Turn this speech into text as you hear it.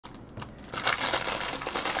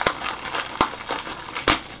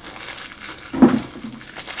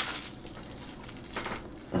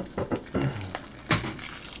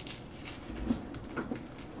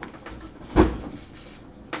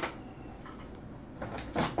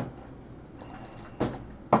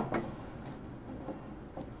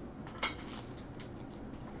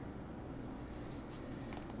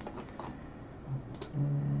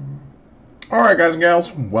Alright guys and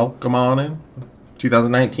gals, welcome on in.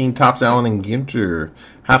 2019 Topps Allen and Ginter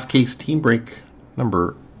half case team break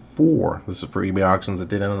number 4. This is for eBay auctions that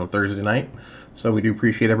did end on a Thursday night. So we do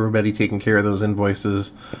appreciate everybody taking care of those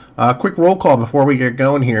invoices. Quick roll call before we get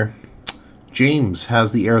going here. James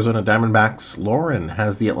has the Arizona Diamondbacks. Lauren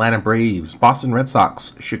has the Atlanta Braves. Boston Red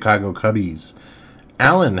Sox. Chicago Cubbies.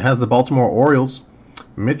 Allen has the Baltimore Orioles.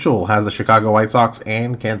 Mitchell has the Chicago White Sox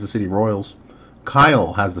and Kansas City Royals.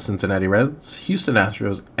 Kyle has the Cincinnati Reds, Houston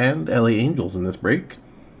Astros, and LA Angels in this break.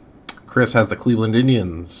 Chris has the Cleveland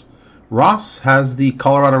Indians. Ross has the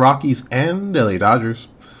Colorado Rockies and LA Dodgers.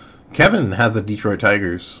 Kevin has the Detroit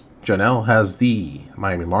Tigers. Janelle has the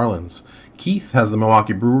Miami Marlins. Keith has the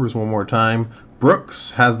Milwaukee Brewers one more time. Brooks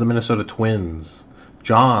has the Minnesota Twins.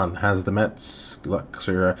 John has the Mets.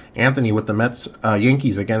 Anthony with the Mets,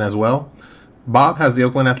 Yankees again as well. Bob has the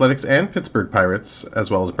Oakland Athletics and Pittsburgh Pirates,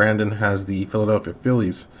 as well as Brandon has the Philadelphia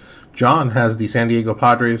Phillies. John has the San Diego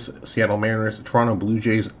Padres, Seattle Mariners, Toronto Blue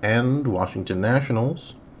Jays, and Washington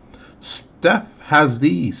Nationals. Steph has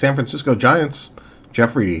the San Francisco Giants.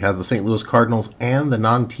 Jeffrey has the St. Louis Cardinals and the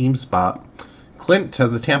non-team spot. Clint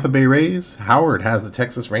has the Tampa Bay Rays. Howard has the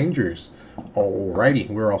Texas Rangers. Alrighty,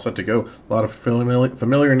 we're all set to go. A lot of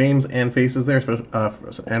familiar names and faces there,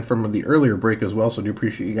 and from the earlier break as well, so do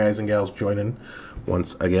appreciate you guys and gals joining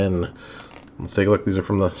once again. Let's take a look. These are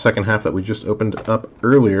from the second half that we just opened up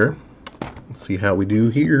earlier. Let's see how we do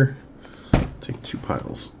here. Take 2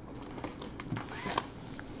 piles.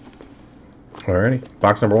 Alrighty,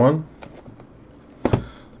 box number 1.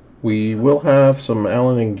 We will have some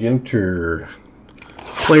Allen and Ginter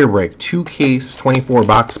player break, 2 case 24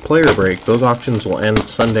 box player break. Those auctions will end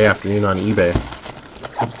Sunday afternoon on eBay.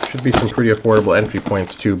 Should be some pretty affordable entry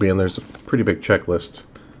points too, being there's a pretty big checklist.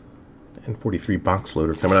 And 43 box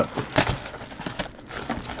loader coming up.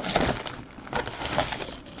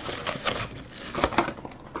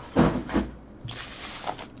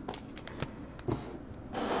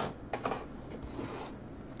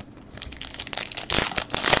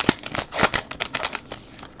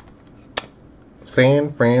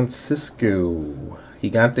 San Francisco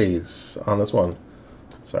Gigantes on this one.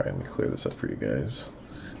 Sorry, let me clear this up for you guys.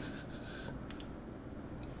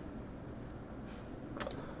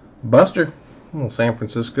 Buster. Well, San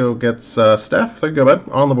Francisco gets Steph. There you go, bud.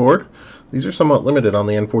 On the board. These are somewhat limited on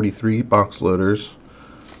the N43 box loaders.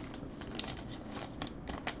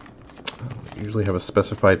 Usually have a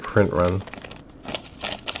specified print run.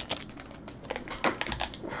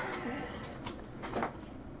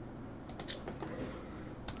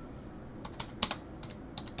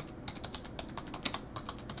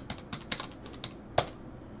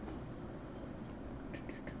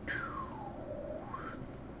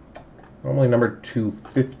 Normally number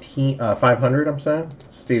 500, I'm saying.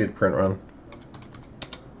 Stated print run.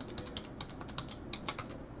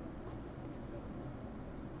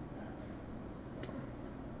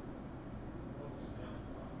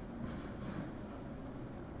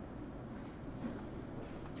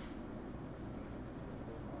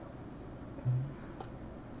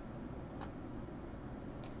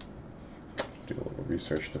 Do a little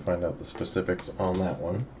research to find out the specifics on that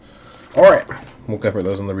one. Alright, we'll cover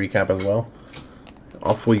those in the recap as well.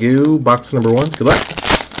 Off we go. Box number 1. Good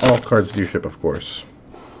luck. All cards do ship, of course.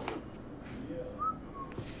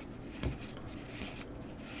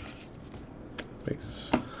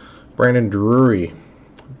 Base. Brandon Drury.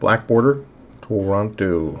 Black border.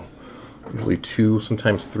 Toronto. Usually 2,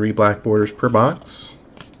 sometimes 3 black borders per box.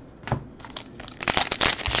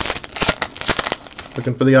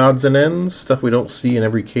 Looking for the odds and ends. Stuff we don't see in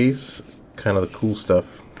every case. Kind of the cool stuff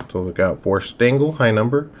to look out for. Stengel, high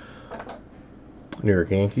number. New York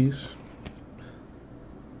Yankees.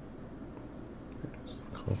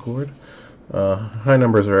 Concord. High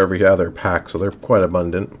numbers are every other pack, so they're quite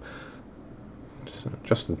abundant.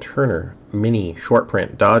 Justin Turner, mini short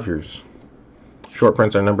print, Dodgers. Short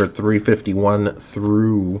prints are numbered 351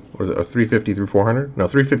 through, or 350 through 400? No,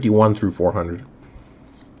 351 through 400.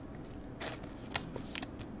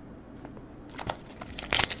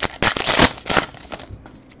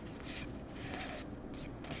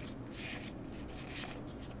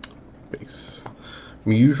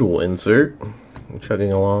 Usual insert,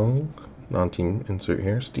 chugging along, non-team insert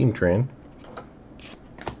here, Steam Train.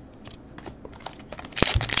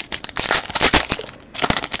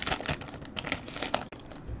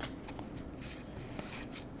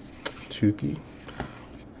 Tukey.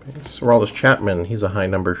 Aroldis Chapman, he's a high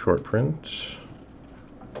number short print.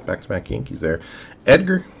 Back-to-back Yankees there.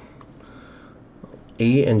 Edgar,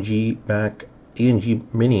 A&G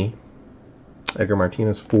mini. Edgar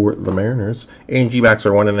Martinez for the Mariners. A&G backs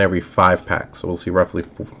are 1 in every 5 packs, so we'll see roughly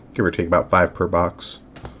Give or take about 5 per box.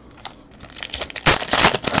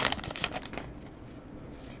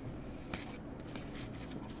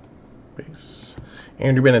 Base.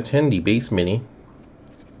 Andrew Benintendi, base mini.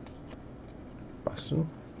 Boston.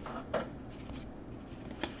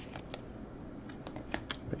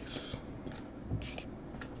 Base.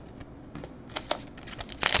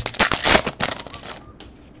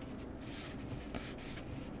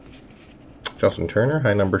 Justin Turner,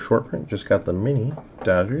 high number short print. Just got the mini.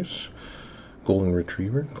 Dodgers. Golden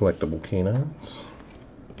Retriever, collectible canines.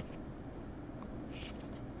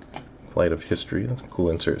 Flight of History, that's a cool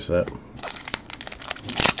insert set.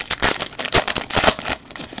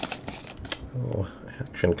 Oh,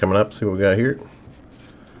 action coming up, see what we got here.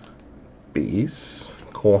 Base,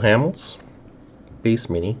 Cole Hamels. Base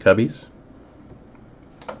mini, Cubbies.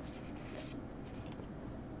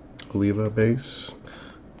 Oliva base.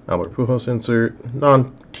 Albert Pujols insert.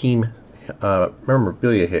 Non-team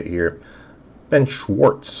memorabilia hit here. Ben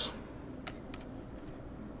Schwartz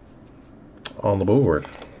on the board.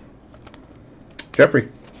 Jeffrey,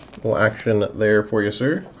 a little action there for you,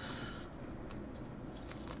 sir.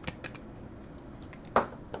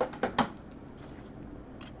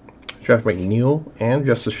 Jeff McNeil and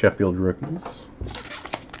Justice Sheffield rookies.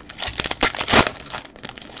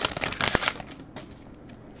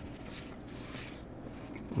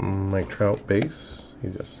 Mike Trout base.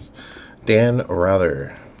 Dan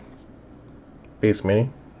Rather. Base mini,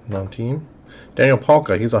 non-team. Daniel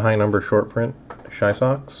Palka, he's a high number short print. Shy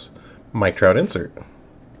Sox. Mike Trout insert.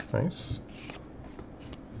 Nice.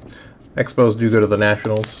 Expos do go to the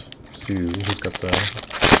Nationals. See who's got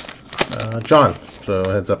the John. So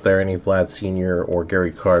heads up there, any Vlad Sr. or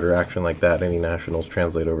Gary Carter action like that, any Nationals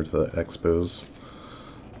translate over to the Expos.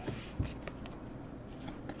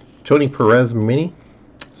 Tony Perez mini,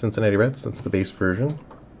 Cincinnati Reds, that's the base version.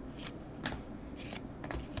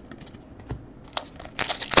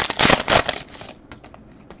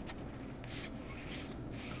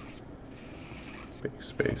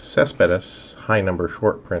 Cespedes, high number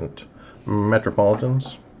short print.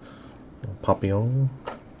 Metropolitans. Papillon.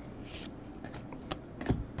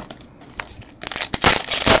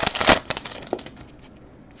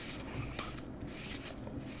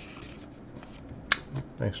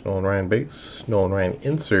 Nice Nolan Ryan base. Nolan Ryan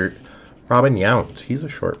insert. Robin Yount, he's a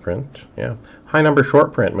short print. Yeah. High number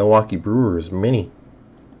short print. Milwaukee Brewers mini.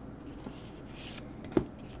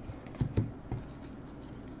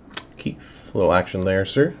 Keith, little action there,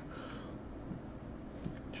 sir.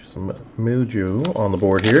 Some Mojo on the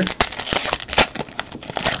board here.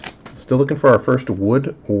 Still looking for our first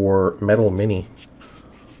wood or metal mini.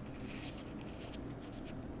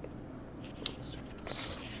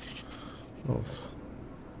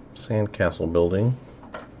 Sandcastle building.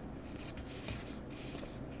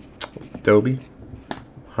 Adobe.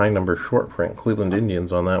 High number short print. Cleveland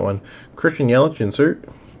Indians on that one. Christian Yelich insert.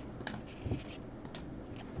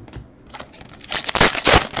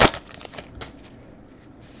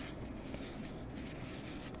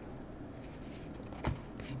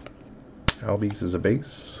 Albies is a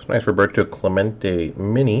base. Nice Roberto Clemente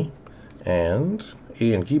mini. And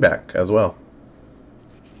A and G back as well.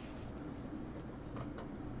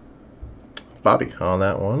 Bobby on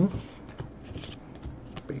that one.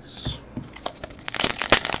 Base.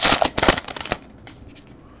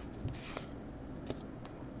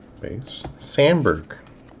 Base. Sandberg.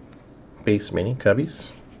 Base mini. Cubbies.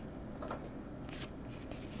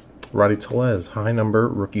 Roddy Tellez. High number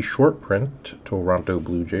rookie short print. Toronto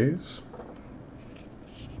Blue Jays.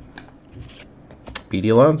 Pete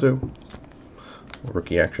Alonso.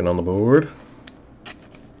 Rookie action on the board.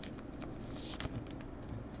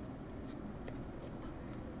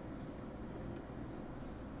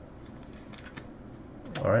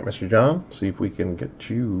 Alright, Mr. John, see if we can get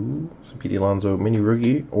you some Pete Alonso mini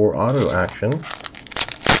rookie or auto action.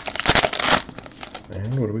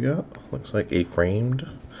 And what do we got? Looks like a framed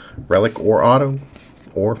relic or auto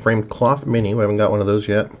or framed cloth mini. We haven't got one of those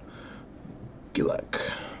yet. Gilek.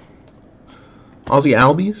 Aussie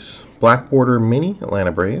Albies, black border mini,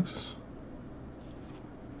 Atlanta Braves.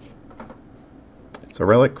 It's a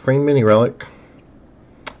relic, frame mini relic.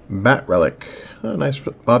 Bat relic. Oh, nice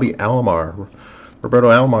Bobby Alomar. Roberto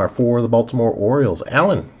Alomar for the Baltimore Orioles.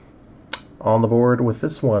 Allen on the board with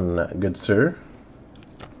this one, good sir.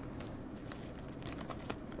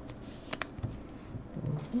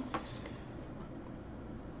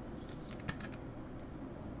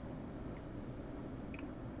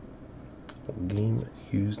 Game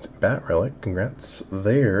used bat relic. Congrats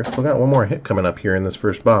there. Still got one more hit coming up here in this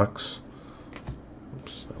first box.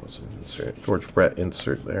 Oops, that was an insert. George Brett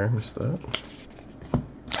insert there. Missed that.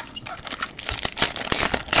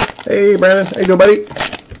 Hey, Brandon. How you doing, buddy?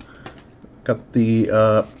 Got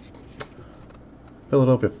the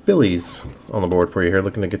Philadelphia Phillies on the board for you here.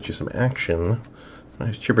 Looking to get you some action.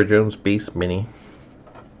 Nice Chipper Jones base mini.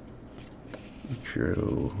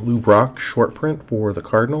 Lou Brock short print for the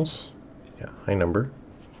Cardinals. Yeah, high number.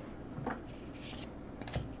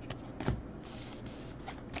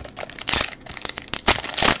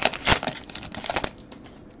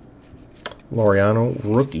 Laureano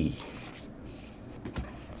rookie.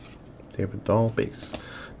 David Dahl base.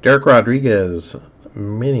 Derek Rodriguez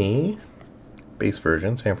mini base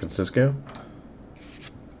version, San Francisco.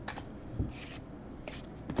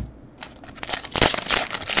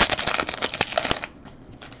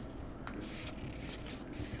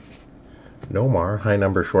 Nomar high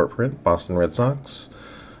number short print, Boston Red Sox.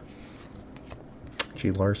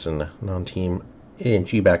 G. Larson non-team and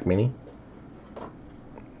G-back mini.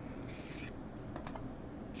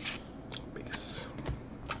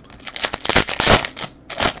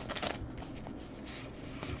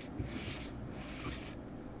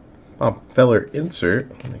 Bob Feller insert.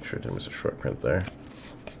 Make sure I didn't miss a short print there.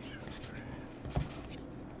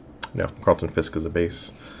 No, Carlton Fisk is a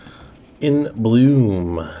base. In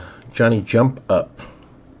Bloom, Johnny Jump Up.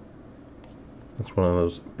 That's one of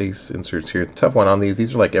those base inserts here. Tough one on these.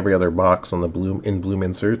 These are like every other box on the In Bloom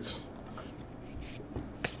inserts.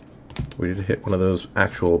 We did hit one of those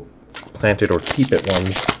actual planted or keep it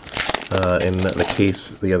ones in the case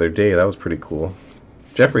the other day. That was pretty cool.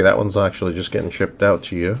 Jeffrey, that one's actually just getting shipped out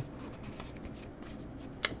to you.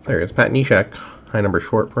 There he is. Pat Neshek, high number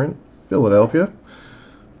short print, Philadelphia.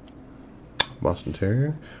 Boston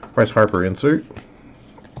Terrier. Bryce Harper insert.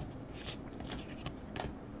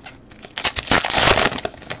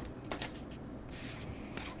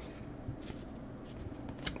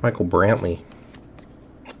 Michael Brantley,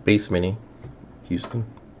 base mini, Houston.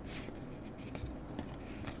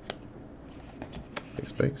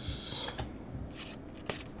 Base.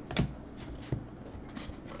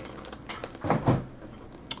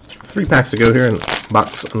 3 packs to go here in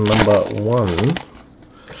box number 1.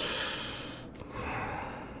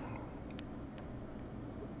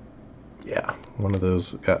 Yeah, one of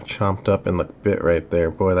those got chomped up in the bit right there.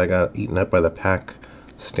 Boy, that got eaten up by the pack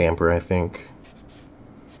stamper, I think.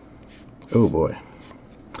 Oh boy.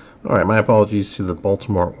 Alright, my apologies to the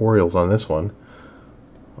Baltimore Orioles on this one.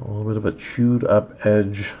 A little bit of a chewed up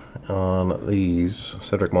edge on these.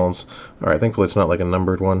 Cedric Mullins. Alright, thankfully it's not like a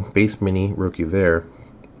numbered one. Base mini rookie there.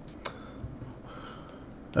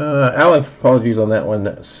 Alan, apologies on that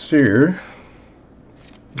one, sir.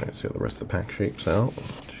 Let's see how the rest of the pack shapes out.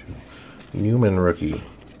 Newman rookie.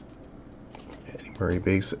 Eddie Murray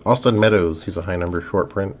base. Austin Meadows, he's a high number short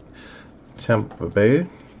print. Tampa Bay.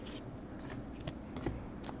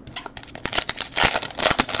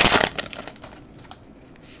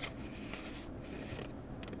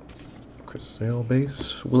 Chris Sale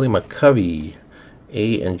base. Willie McCovey,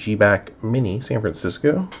 A and G back mini, San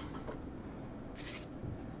Francisco.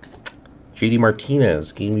 JD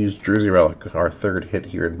Martinez, game used jersey relic, our third hit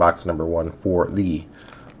here in box number 1 for the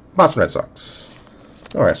Boston Red Sox.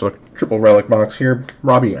 Alright, so a triple relic box here.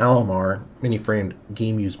 Robbie Alomar, mini framed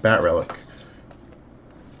game used bat relic.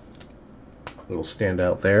 Little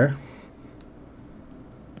standout there.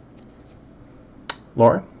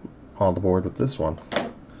 Lauren, on the board with this one.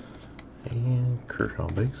 And Kershaw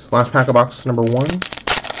base. Last pack of box number 1.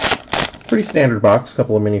 Pretty standard box,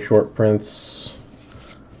 couple of mini short prints.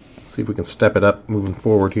 See if we can step it up moving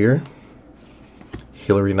forward here.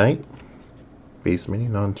 Hillary Knight, base mini,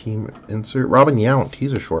 non-team insert. Robin Yount,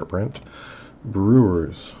 he's a short print.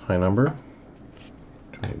 Brewers, high number.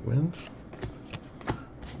 20 wins.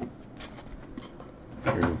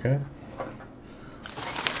 Here we go.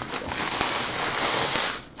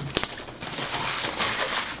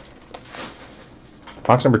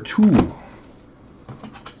 Box number 2.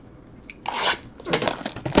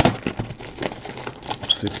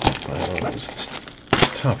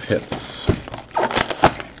 Tough hits.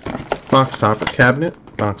 Box topper cabinet.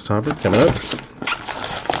 Box topper coming up.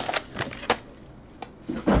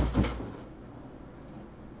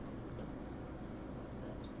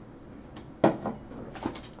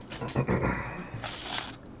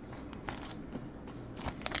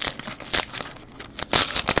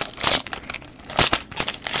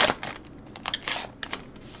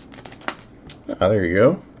 There you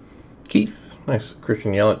go. Keith. Nice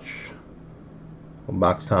Christian Yelich.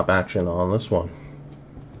 Box top action on this one.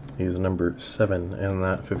 He's number 7 in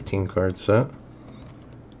that 15 card set.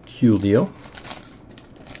 Cool deal.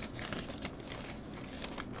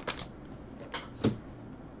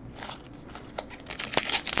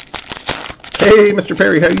 Hey, Mr.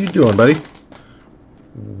 Perry, how you doing, buddy?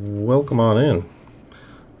 welcome on in.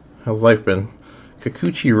 How's life been?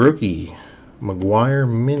 Kikuchi Rookie, Maguire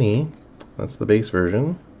Mini. That's the base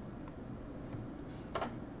version.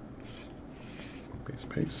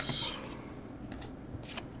 Base.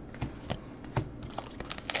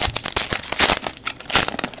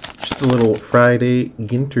 Just a little Friday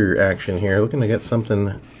Ginter action here. Looking to get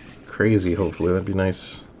something crazy, hopefully. That'd be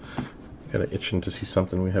nice. Got an itching to see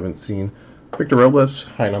something we haven't seen. Victor Robles,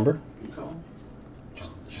 high number.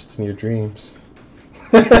 Just in your dreams.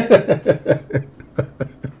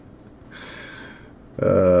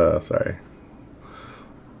 Sorry.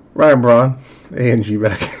 Ryan Braun, A&G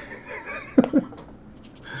back.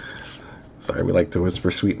 Sorry, we like to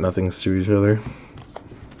whisper sweet nothings to each other.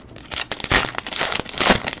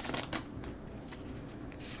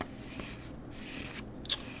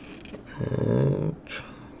 And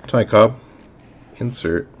Ty Cobb,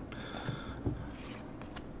 insert.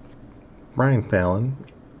 Brian Fallon.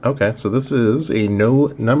 Okay, so this is a no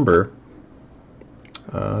number.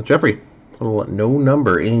 Jeffrey, little no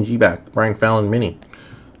number A&G back. Brian Fallon mini.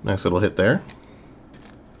 Nice little hit there.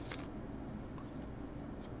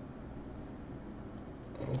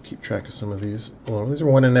 I'll keep track of some of these. Well, these are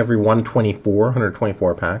one in every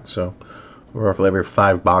 124 packs, so roughly every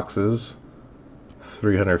 5 boxes.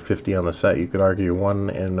 350 on the set. You could argue one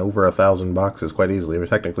in over 1,000 boxes quite easily. Or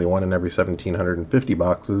technically one in every 1,750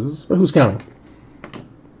 boxes, but who's counting?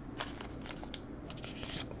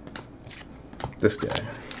 This guy.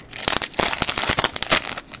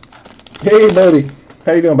 Hey, buddy.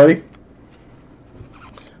 How you doing, buddy?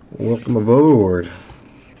 Welcome aboard.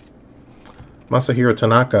 Masahiro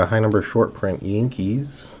Tanaka, high number short print,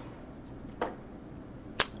 Yankees.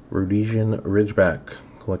 Rhodesian Ridgeback,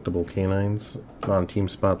 collectible canines. Non-team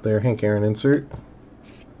spot there. Hank Aaron insert.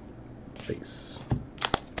 Base.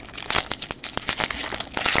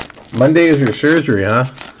 Monday is your surgery, huh?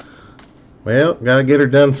 Well, gotta get her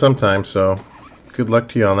done sometime, so good luck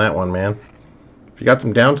to you on that one, man. If you got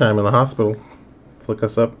some downtime in the hospital, look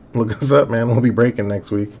us up, man. We'll be breaking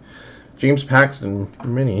next week. James Paxton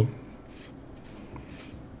mini.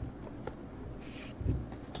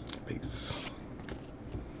 Base.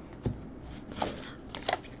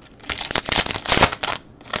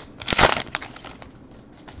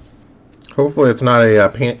 Hopefully it's not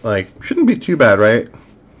a pain, shouldn't be too bad, right?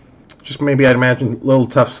 Just maybe I'd imagine a little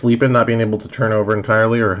tough sleeping, not being able to turn over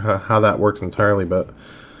entirely, or how that works entirely, but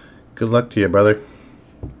good luck to you, brother.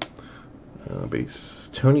 Base.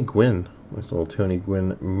 Tony Gwynn. Nice little Tony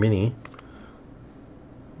Gwynn mini.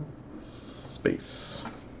 Space.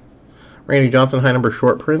 Randy Johnson, high number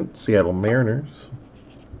short print, Seattle Mariners.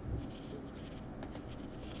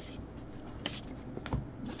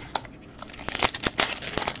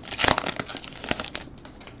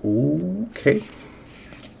 Okay.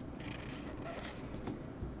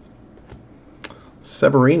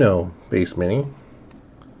 Severino base mini.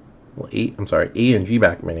 Well, A&G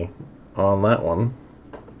back mini on that one.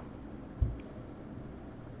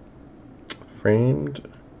 Framed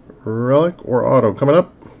relic or auto coming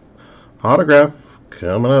up. Autograph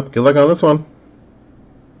coming up. Good luck on this one.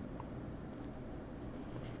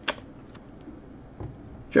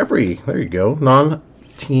 Jeffrey, there you go.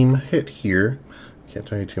 Non-team hit here. Can't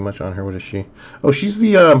tell you too much on her. What is she? Oh, she's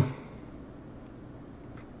the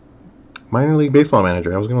minor league baseball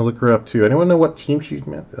manager. I was going to look her up too. Anyone know what team she's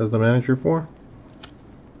as the manager for?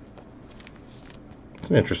 It's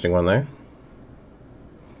an interesting one there.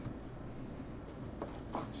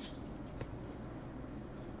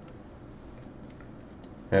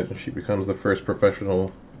 Imagine she becomes the first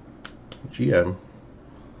professional GM.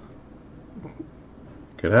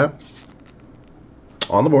 Could happen.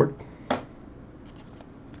 On the board.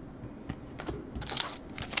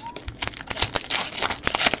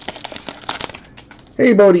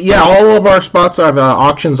 Hey, Bodie. Yeah, all of our spots have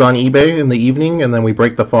auctions on eBay in the evening, and then we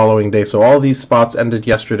break the following day. So all these spots ended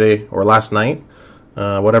yesterday or last night.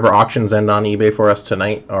 Whatever auctions end on eBay for us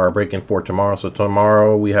tonight are breaking for tomorrow. So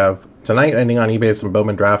tomorrow we have, tonight ending on eBay, some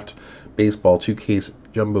Bowman Draft Baseball 2-case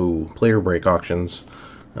Jumbo player break auctions.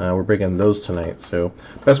 We're breaking those tonight. So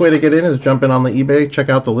best way to get in is jump in on the eBay, check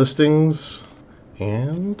out the listings,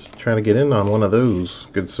 and try to get in on one of those,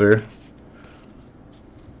 good sir.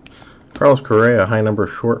 Carlos Correa, high number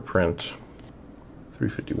short print.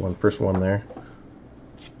 351, first one there.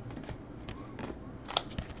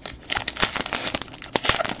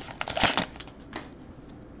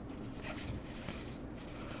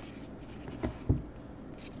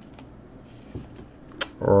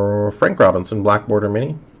 Or Frank Robinson, black border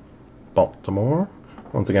mini. Baltimore.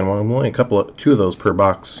 Once again, only two of those per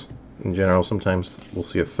box in general. Sometimes we'll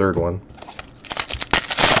see a third one.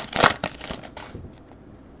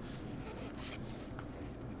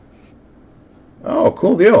 Oh,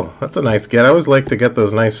 cool deal. That's a nice get. I always like to get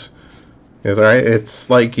those nice. It's alright. It's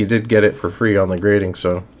like you did get it for free on the grading,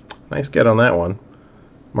 so nice get on that one.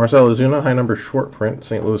 Marcell Ozuna, high number short print,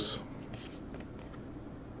 St. Louis.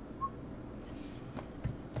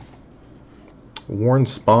 Warren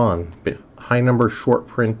Spahn, high number short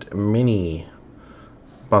print mini.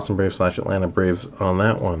 Boston Braves / Atlanta Braves on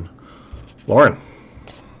that one. Lauren.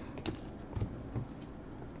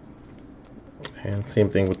 And same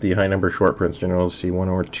thing with the high number short prints. Generally, see one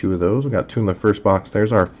or two of those. We got two in the first box.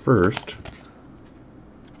 There's our first.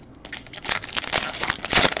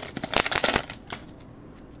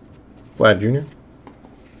 Vlad Jr.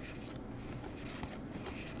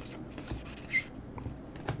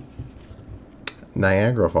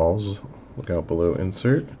 Niagara Falls. Look out below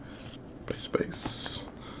insert. Space.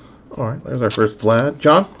 Alright, there's our first Vlad.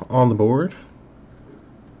 John on the board.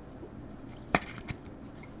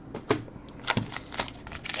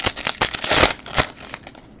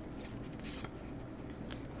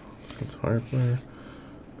 Harper.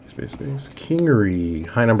 Space. Kingery.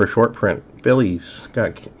 High number short print. Phillies.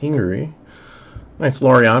 Got Kingery. Nice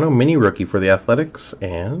Laureano mini rookie for the Athletics.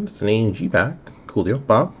 And it's an A&G back. Cool deal.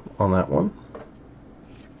 Bob on that one.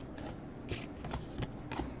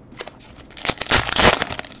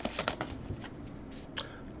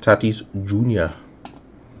 Tatis Jr.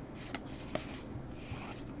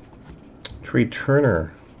 Trey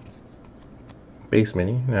Turner. Base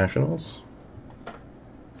mini. Nationals.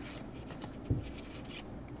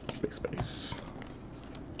 Space.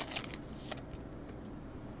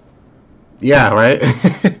 Yeah,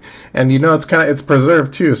 right. And you know it's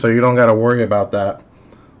preserved too, so you don't got to worry about that.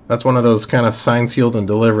 That's one of those kind of signed, sealed, and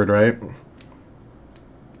delivered, right?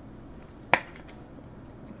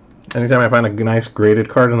 Anytime I find a nice graded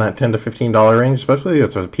card in that $10 to $15 range, especially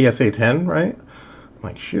if it's a PSA 10, right? I'm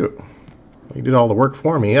like, shoot, you did all the work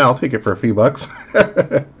for me. Yeah, I'll take it for a few bucks.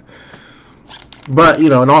 But you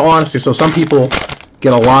know, in all honesty, so some people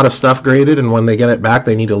get a lot of stuff graded, and when they get it back,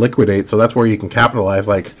 they need to liquidate. So that's where you can capitalize.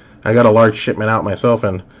 Like, I got a large shipment out myself,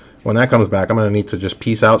 and when that comes back, I'm going to need to just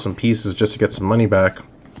piece out some pieces just to get some money back.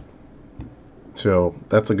 So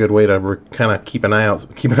that's a good way to kind of keep an eye out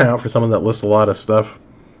for someone that lists a lot of stuff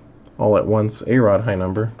all at once. A-Rod high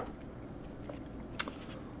number.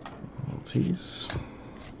 Jeez.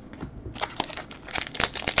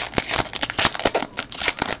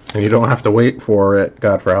 And you don't have to wait for it,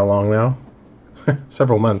 God, for how long now?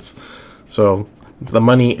 Several months. So the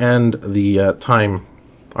money and the time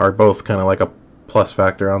are both kind of like a plus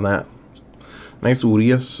factor on that. Nice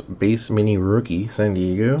Urias base mini rookie, San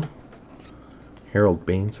Diego. Harold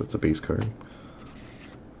Baines, that's a base card.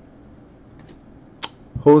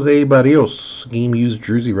 Jose Barrios, game used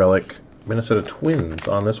jersey relic, Minnesota Twins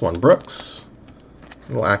on this one. Brooks, a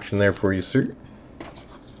little action there for you, sir.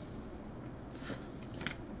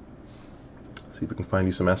 See if we can find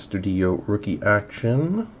you some Astudillo rookie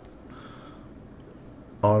action.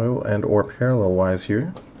 Auto and or parallel wise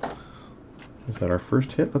here. Is that our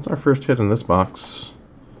first hit? That's our first hit in this box.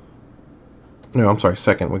 No, I'm sorry,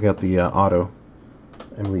 second. We got the auto.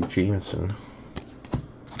 Emily Jameson.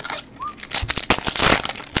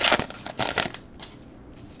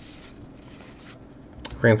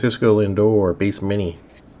 Francisco Lindor, base mini.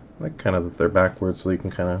 I like kind of that they're backwards so you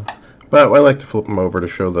can kind of... But I like to flip them over to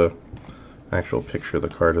show the actual picture of the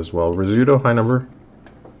card as well. Rizzuto, high number.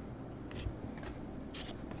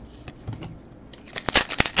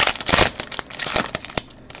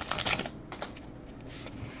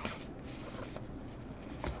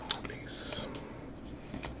 Base.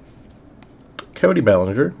 Cody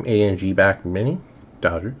Bellinger, A&G back mini.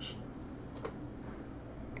 Dodgers.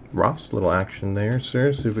 Ross, little action there,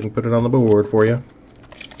 sir. See if we can put it on the board for you.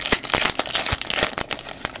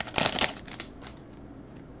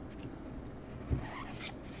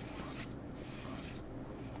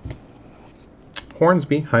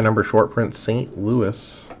 Hornsby, high number short print, St.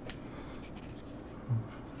 Louis.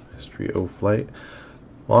 History O flight.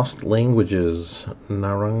 Lost Languages,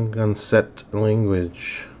 Narragansett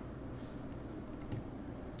language.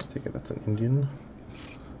 I take it that's an Indian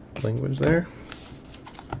language there.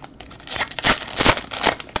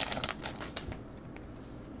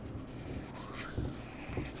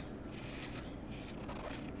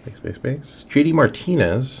 Base. JD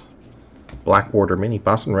Martinez, black border mini,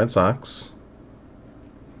 Boston Red Sox.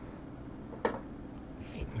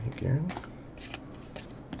 Again.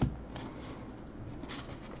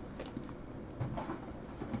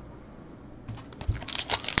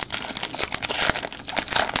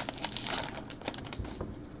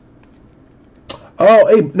 Oh,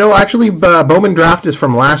 hey, no, actually, Bowman draft is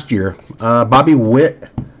from last year. Bobby Witt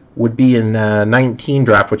would be in 19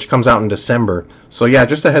 draft, which comes out in December. So yeah,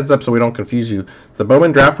 just a heads up so we don't confuse you. The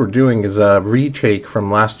Bowman draft we're doing is a retake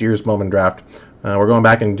from last year's Bowman draft. We're going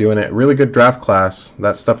back and doing it. Really good draft class.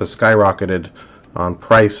 That stuff has skyrocketed on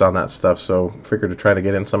price on that stuff, so figured to try to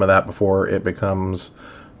get in some of that before it becomes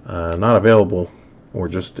not available or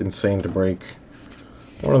just insane to break.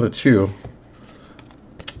 One of the two.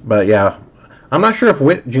 But yeah, I'm not sure if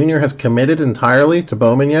Witt Jr. has committed entirely to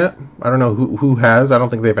Bowman yet. I don't know who has. I don't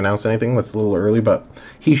think they've announced anything. That's a little early, but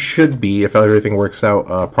he should be if everything works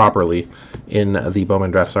out properly in the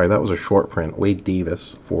Bowman draft. Sorry, that was a short print. Wade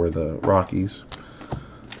Davis for the Rockies.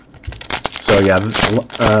 So yeah,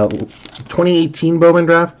 2018 Bowman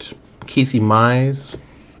draft, Casey Mize,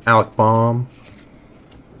 Alec Baum,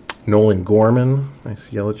 Nolan Gorman, nice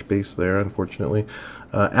Yelich base there, unfortunately.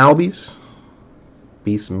 Albies,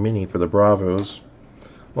 base mini for the Bravos.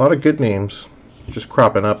 A lot of good names just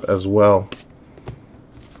cropping up as well.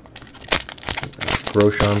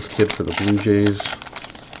 Groshon's kid for the Blue Jays.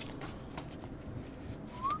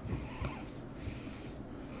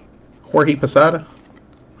 Jorge Posada,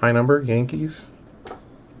 high number, Yankees.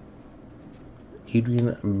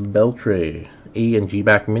 Adrian Beltre, A and G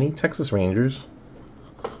back mini, Texas Rangers.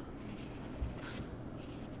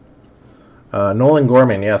 Nolan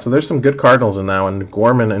Gorman, yeah, so there's some good Cardinals in that one.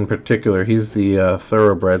 Gorman in particular, he's the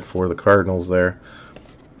thoroughbred for the Cardinals there.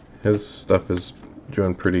 His stuff is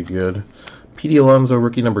doing pretty good. Pete Alonso,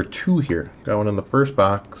 rookie number 2 here. Got one in the first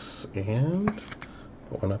box, and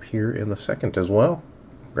put one up here in the second as well.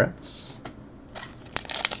 Congrats.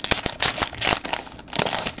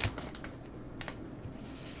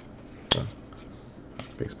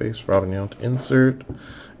 Space, Robin Yount insert.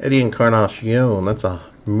 Eddie Encarnacion, that's a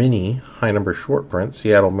mini high number short print.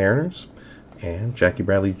 Seattle Mariners. And Jackie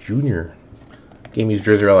Bradley Jr. Game used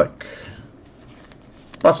jersey relic.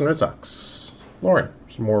 Boston Red Sox. Lauren,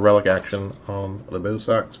 some more relic action on the Bo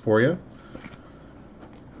Sox for you.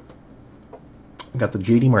 Got the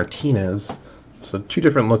JD Martinez. So 2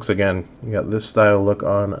 different looks again. You got this style look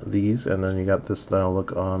on these, and then you got this style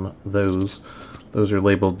look on those. Those are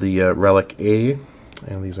labeled the relic A.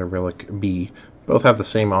 And these are relic B. Both have the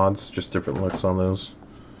same odds, just different looks on those.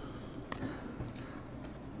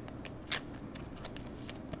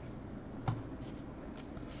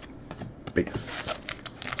 Base.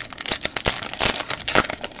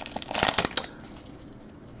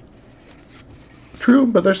 True,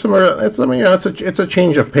 but there's some. It's a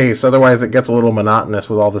change of pace. Otherwise, it gets a little monotonous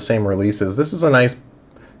with all the same releases. This is a nice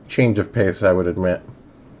change of pace, I would admit.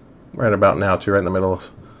 Right about now, too, right in the middle of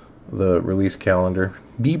the release calendar.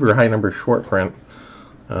 Bieber high number short print.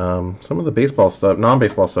 Some of the baseball stuff,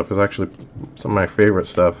 non-baseball stuff, is actually some of my favorite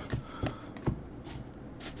stuff.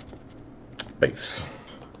 Base.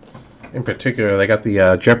 In particular, they got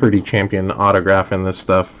the Jeopardy champion autograph in this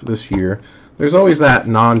stuff this year. There's always that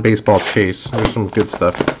non-baseball chase. There's some good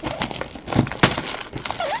stuff.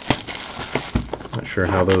 Not sure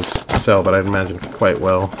how those sell, but I'd imagine quite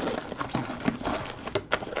well.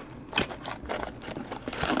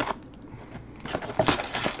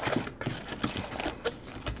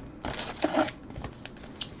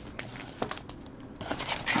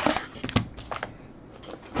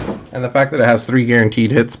 And the fact that it has 3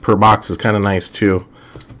 guaranteed hits per box is kind of nice too,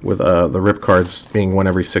 with the rip cards being 1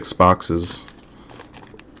 every 6 boxes.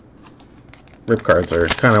 Rip cards are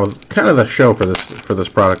kind of the show for this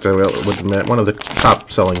product, I would admit. One of the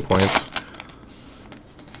top selling points.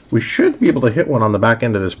 We should be able to hit one on the back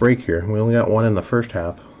end of this break here. We only got one in the first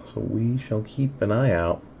half, so we shall keep an eye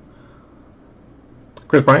out.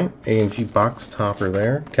 Chris Bryant, A&G box topper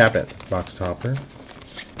there. Cabinet box topper.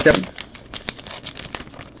 Kevin.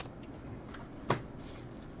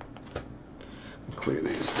 Clear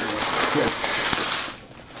these real quick.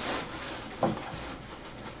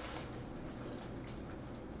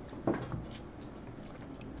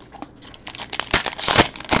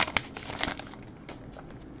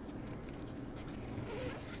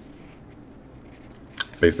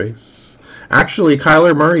 Base. Actually,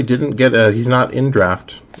 Kyler Murray didn't get he's not in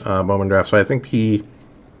draft, Bowman draft, so I think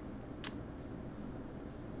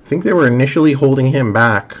they were initially holding him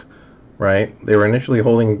back. Right? They were initially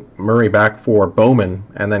holding Murray back for Bowman,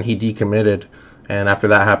 and then he decommitted, and after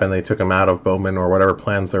that happened, they took him out of Bowman or whatever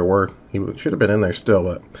plans there were. He should have been in there still,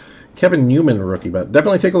 but Kevin Newman, rookie. But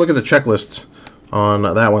definitely take a look at the checklist on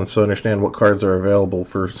that one so understand what cards are available.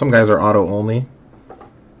 For some guys are auto only.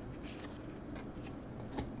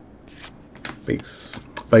 Base.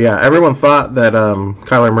 But yeah, everyone thought that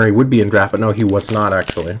Kyler Murray would be in draft, but no, he was not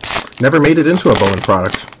actually. Never made it into a Bowman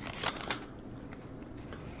product.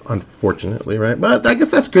 Unfortunately, right? But I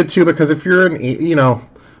guess that's good too, because if you're you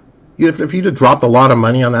if he'd have dropped a lot of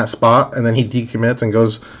money on that spot and then he decommits and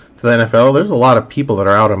goes to the NFL, there's a lot of people that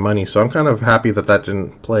are out of money. So I'm kind of happy that that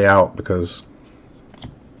didn't play out because,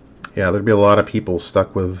 yeah, there'd be a lot of people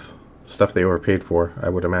stuck with stuff they overpaid for, I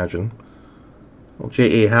would imagine. Well,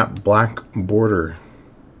 J.A. Happ, black border.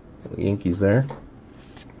 The Yankees there.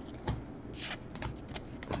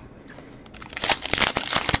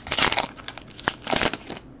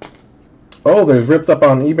 Oh, there's ripped up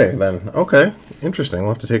on eBay then. Okay, interesting.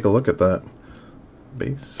 We'll have to take a look at that.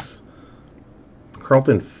 Base.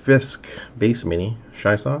 Carlton Fisk, base mini.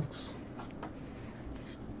 Shy Sox.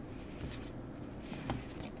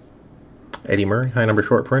 Eddie Murray, high number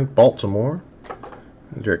short print. Baltimore.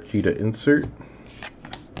 Derek Jeter insert.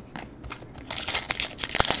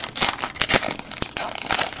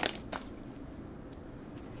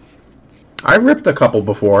 I ripped a couple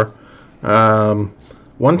before.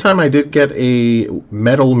 One time I did get a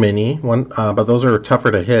metal mini, but those are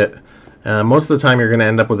tougher to hit. Most of the time you're going to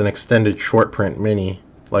end up with an extended short print mini,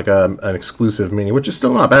 like an exclusive mini, which is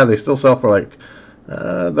still not bad. They still sell for like,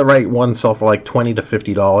 the right ones sell for like $20 to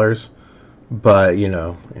 $50. But, you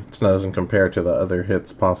know, it doesn't compare to the other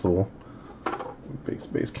hits possible. Base.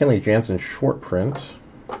 Kenley Jansen short print.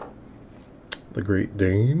 The Great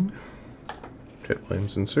Dane. Chet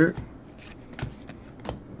Williams insert.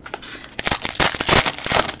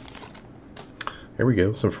 There we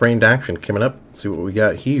go. Some framed action coming up. See what we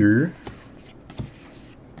got here.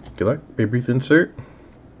 Good luck. Babe Ruth insert.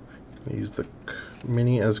 Use the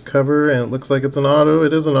mini as cover, and it looks like it's an auto.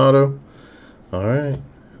 It is an auto. All right.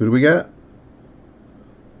 Who do we got?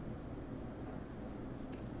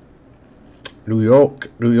 New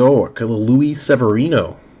York. A little Luis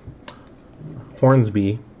Severino.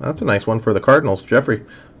 Hornsby. That's a nice one for the Cardinals. Jeffrey.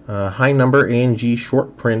 High number A&G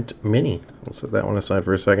short print mini. We'll set that one aside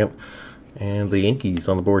for a second. And the Yankees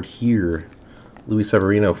on the board here. Luis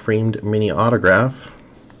Severino framed mini autograph.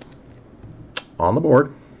 On the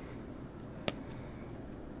board.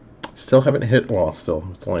 Still haven't hit, well,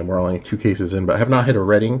 we're only 2 cases in, but I have not hit a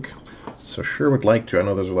red ink. So sure would like to. I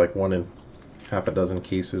know those are like 1 in half a dozen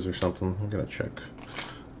cases or something. I'm going to check.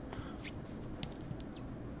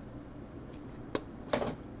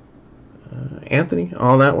 Anthony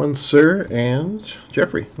on that one, sir, and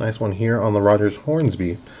Jeffrey. Nice one here on the Rogers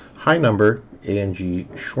Hornsby. High number A&G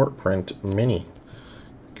short print mini.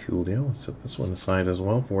 Cool deal. Let's set this one aside as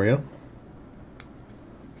well for you.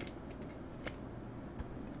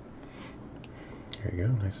 There you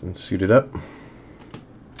go. Nice and suited up.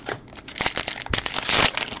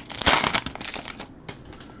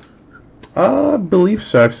 I believe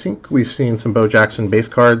so. We've seen some Bo Jackson base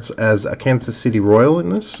cards as a Kansas City Royal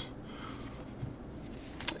in this.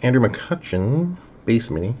 Andrew McCutchen,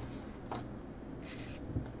 base mini.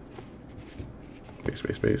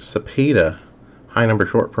 Base. Cepeda, high number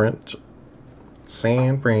short print.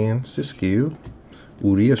 San Francisco.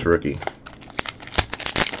 Urias rookie.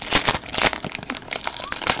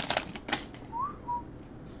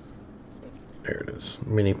 There it is.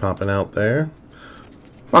 Mini popping out there.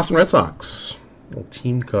 Boston Red Sox. Little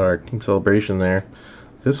team card, team celebration there.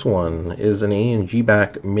 This one is an A&G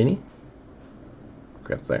back mini.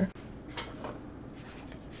 Grab there.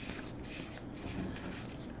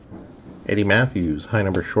 Eddie Matthews, high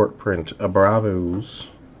number short print, Bravos.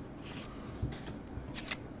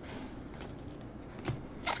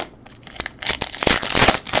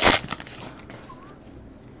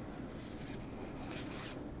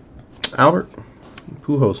 Albert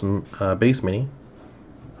Pujols, base mini.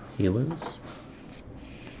 Healers.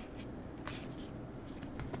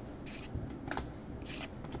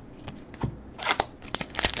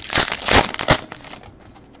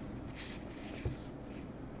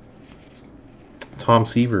 Tom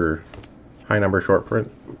Seaver, high number short print,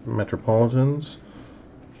 Metropolitans.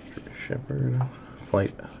 Shepard,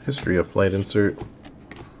 flight history of flight insert.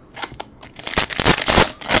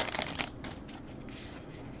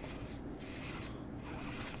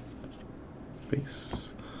 Base.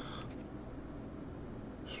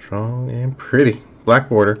 Strong and pretty. Black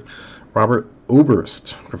border. Robert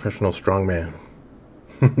Oberst, professional strongman.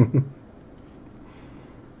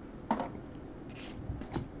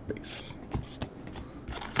 Base.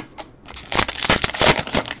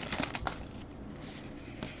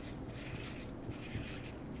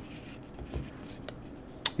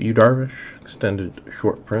 Yu Darvish, extended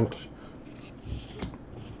short print.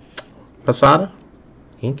 Posada,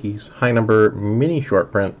 Yankees, high number mini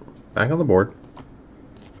short print. Back on the board.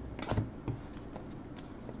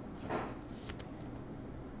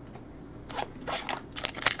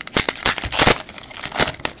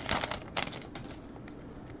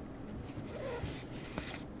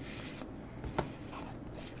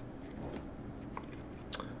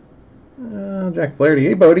 Jack Flaherty.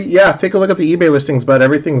 Hey, Bodie. Yeah, take a look at the eBay listings, but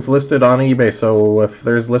everything's listed on eBay. So if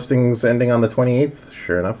there's listings ending on the 28th,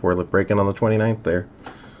 sure enough, we're breaking on the 29th there.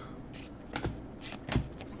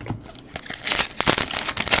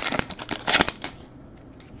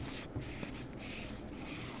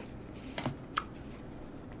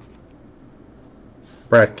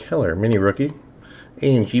 Brad Keller, mini rookie.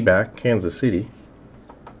 A&G back, Kansas City.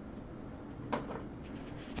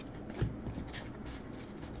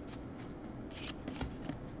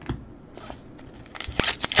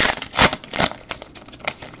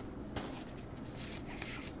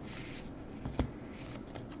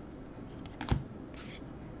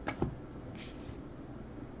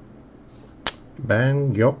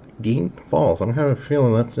 Ban Gyok Dean Falls. I'm having a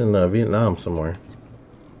feeling that's in Vietnam somewhere.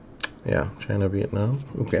 Yeah, China, Vietnam.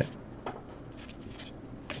 Okay.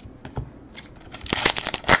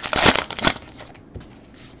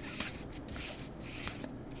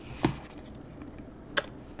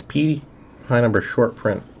 P. High number short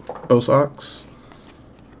print. Bosox.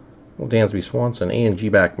 Dansby Swanson. A&G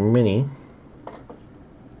back mini.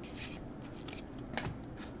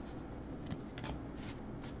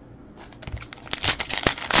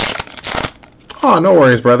 Oh, no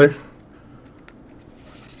worries, brother.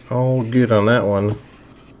 All good on that one.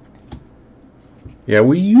 Yeah,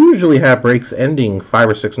 we usually have breaks ending 5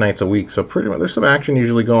 or 6 nights a week, so pretty much there's some action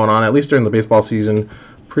usually going on, at least during the baseball season,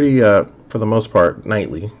 pretty, for the most part,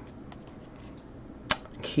 nightly.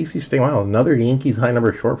 Casey Stengel, wow, another Yankees high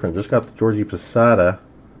number short print. Just got the Georgie Posada.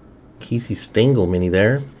 Casey Stengel mini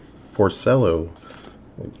there. Porcello.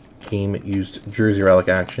 Game used jersey relic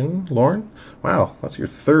action. Lauren, wow, that's your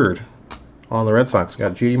third on the Red Sox.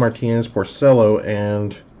 Got JD Martinez, Porcello,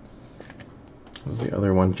 and what's the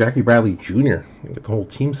other one? Jackie Bradley Jr. Get the whole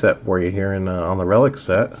team set for you here on the relic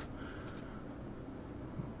set.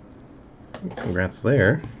 Congrats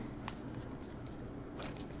there.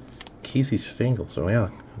 Casey Stengel. So yeah,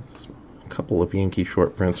 a couple of Yankee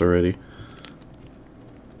short prints already.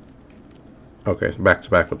 Okay, back to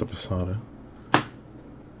back with the Posada.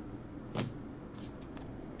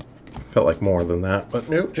 Felt like more than that, but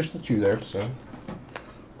nope, just the two there. So.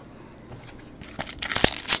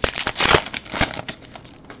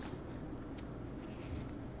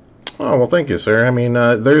 Oh, well, thank you, sir. I mean,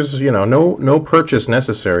 there's, no purchase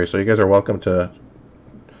necessary, so you guys are welcome to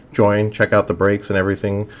join, check out the breaks and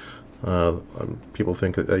everything. People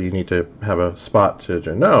think that you need to have a spot to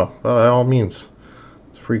join. No, by all means.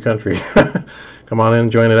 It's a free country. Come on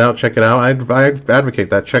in, join it out, check it out. I advocate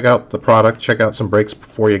that. Check out the product, check out some breaks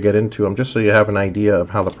before you get into them, just so you have an idea of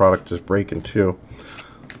how the product is breaking, too.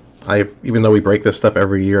 Even though we break this stuff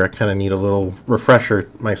every year, I kind of need a little refresher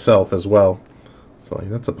myself as well. So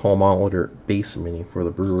that's a Paul Molitor base mini for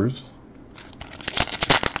the Brewers.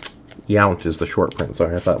 Yount is the short print.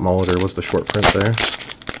 Sorry, I thought Molitor was the short print there.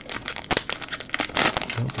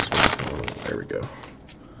 There we go.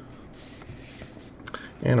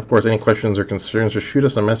 And of course, any questions or concerns, just shoot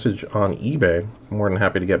us a message on eBay. I'm more than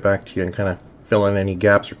happy to get back to you and kind of fill in any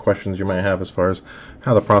gaps or questions you might have as far as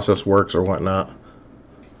how the process works or whatnot.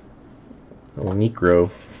 Little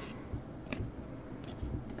Necro.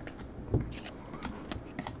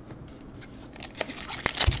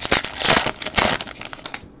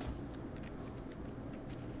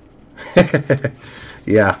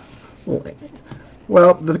 Yeah.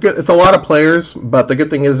 Well, it's a lot of players, but the good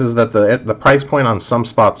thing is that the price point on some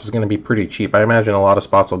spots is going to be pretty cheap. I imagine a lot of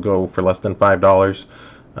spots will go for less than $5.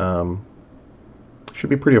 Should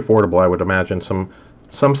be pretty affordable, I would imagine.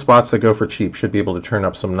 Some spots that go for cheap should be able to turn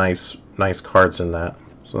up some nice cards in that.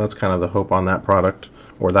 So that's kind of the hope on that product,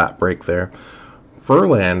 or that break there.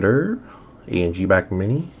 Verlander, A&G back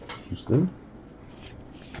mini, Houston.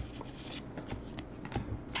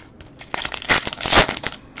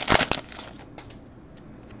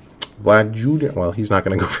 Vlad Jr. Well, he's not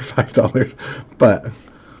going to go for $5, but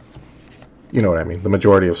you know what I mean. The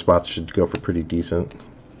majority of spots should go for pretty decent,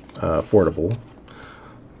 affordable.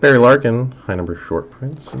 Barry Larkin, high number short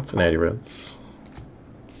print, Cincinnati Reds.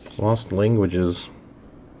 Lost Languages.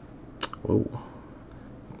 Oh,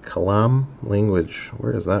 Kalam language.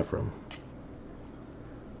 Where is that from?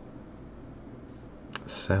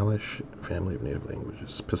 Salish family of native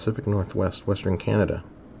languages. Pacific Northwest, Western Canada.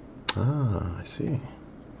 Ah, I see.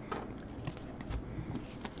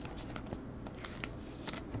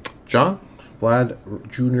 John, Vlad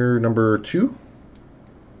Jr. number 2.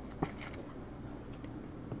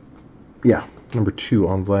 Yeah, number 2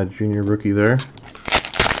 on Vlad Jr. rookie there.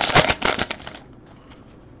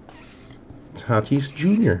 Tatis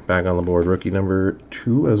Jr. back on the board, rookie number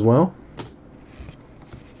 2 as well.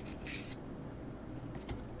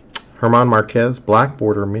 Herman Marquez, Black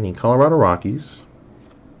Border Mini, Colorado Rockies.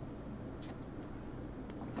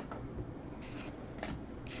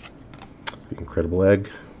 The Incredible Egg.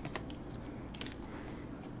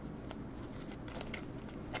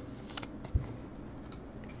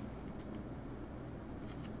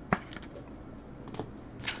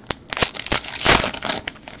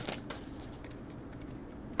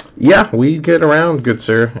 Yeah, we get around, good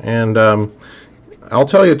sir, and I'll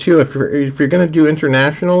tell you too, if you're going to do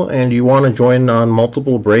international and you want to join on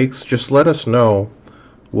multiple breaks, just let us know.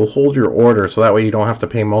 We'll hold your order so that way you don't have to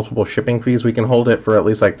pay multiple shipping fees. We can hold it for at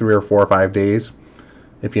least like 3 or 4 or 5 days.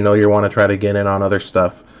 If you know you want to try to get in on other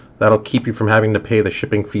stuff, that'll keep you from having to pay the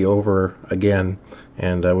shipping fee over again,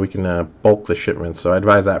 and we can bulk the shipments. So I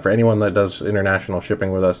advise that for anyone that does international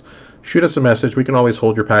shipping with us. Shoot us a message. We can always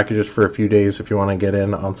hold your packages for a few days if you want to get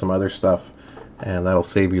in on some other stuff, and that'll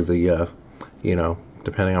save you the, you know,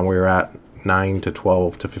 depending on where you're at, $9 to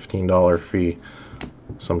 $12 to $15 fee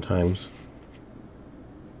sometimes.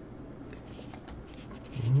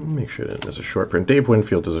 Make sure I didn't miss a short print. Dave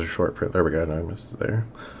Winfield is a short print. There we go. No, I missed it there.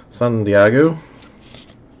 San Diego.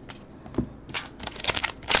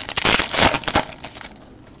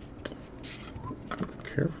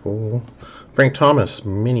 Careful. Frank Thomas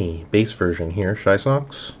mini base version here. Shy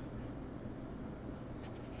Sox.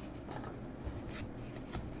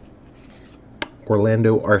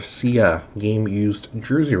 Orlando Arcia game used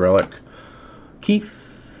jersey relic. Keith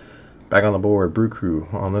back on the board. Brew Crew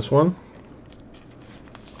on this one.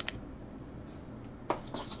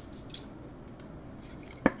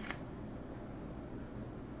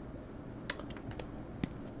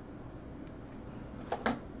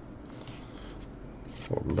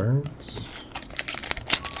 Burns.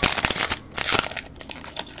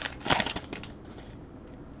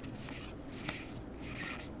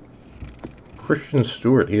 Christian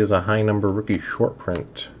Stewart, he is a high number rookie short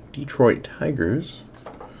print. Detroit Tigers.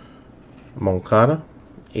 Moncada,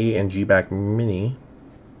 A and G back mini.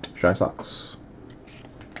 Shy Sox.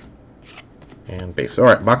 And base.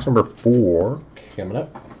 Alright, box number 4 coming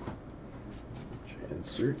up.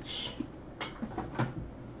 Inserts.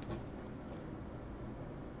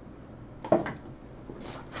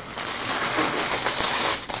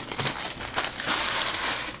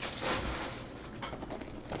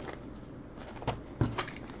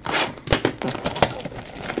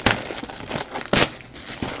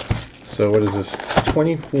 So what is this?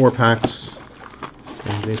 24 packs.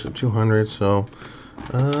 And base of 200. So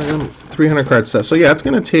 300 card set. So yeah, it's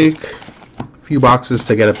gonna take a few boxes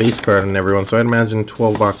to get a base card on everyone. So I'd imagine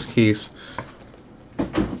 12 box case.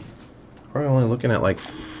 Probably only looking at like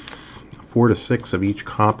 4 to 6 of each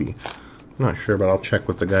copy. I'm not sure, but I'll check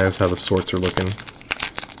with the guys how the sorts are looking.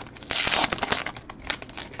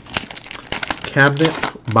 Cabinet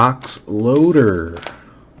box loader.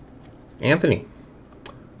 Anthony.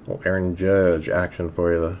 Oh, Aaron Judge action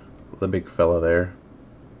for you, the big fella there.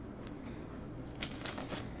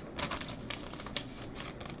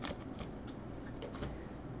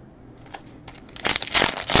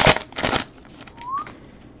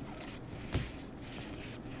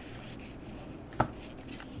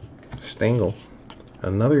 Stengel,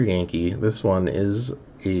 another Yankee. This one is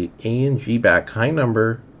a A&G back high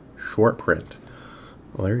number short print.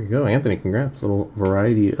 Well, there you go, Anthony. Congrats. A little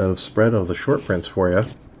variety of spread of the short prints for you.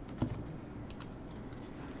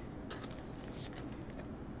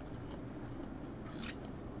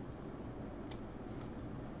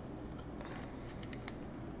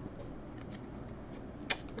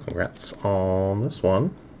 Congrats on this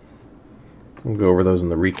one. We'll go over those in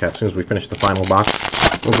the recap as soon as we finish the final box.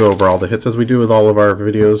 We'll go over all the hits as we do with all of our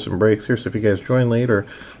videos and breaks here. So if you guys join late or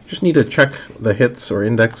just need to check the hits or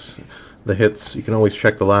index the hits, you can always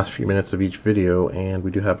check the last few minutes of each video, and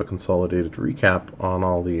we do have a consolidated recap on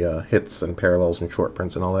all the hits and parallels and short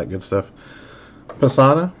prints and all that good stuff.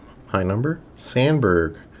 Posada, high number.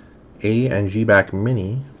 Sandberg, A and G back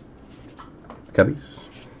mini. Cubbies.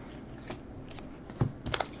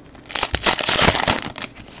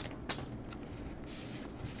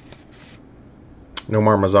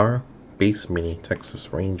 Nomar Mazara, base mini,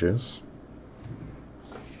 Texas Rangers.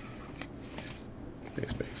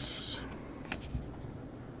 Base.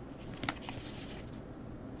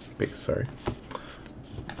 Base, sorry.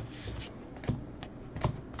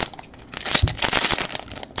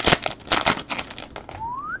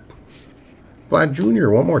 Vlad Jr.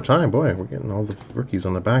 one more time. Boy, we're getting all the rookies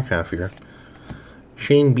on the back half here.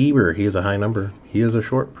 Shane Bieber, he is a high number. He is a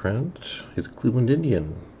short print. He's a Cleveland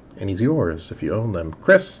Indian. And he's yours if you own them.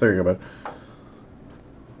 Chris, there you go, bud.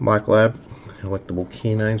 Black Lab, collectible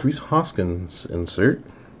canines. Reese Hoskins insert.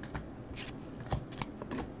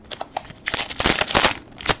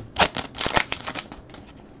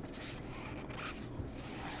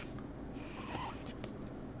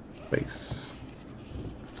 Base.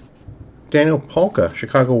 Daniel Polka,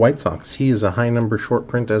 Chicago White Sox. He is a high number short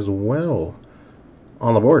print as well.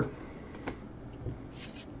 On the board.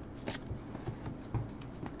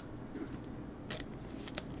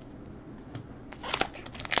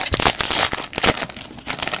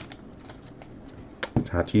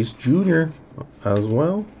 Tatis Jr. as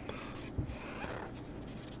well.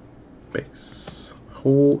 Base.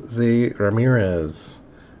 Jose Ramirez.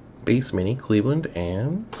 Base mini, Cleveland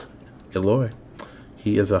and Eloy.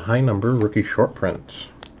 He is a high number rookie short print.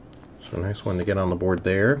 So nice one to get on the board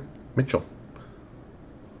there. Mitchell.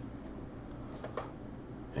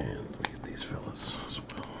 And look at these fellas as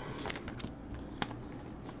well.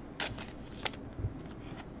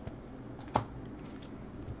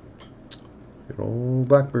 Good old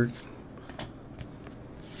Blackbird.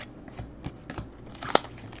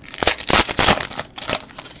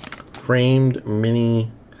 Framed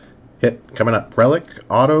mini hit coming up. Relic,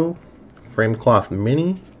 auto, framed cloth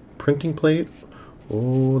mini, printing plate.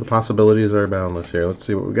 Oh, the possibilities are boundless here. Let's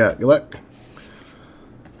see what we got. Good luck.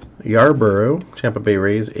 Yarborough, Tampa Bay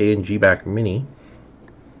Rays, A and G back mini.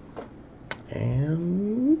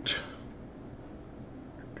 And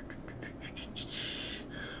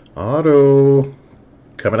auto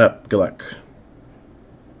coming up. Good luck.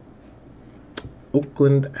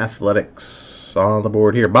 Oakland Athletics on the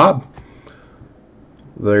board here. Bob.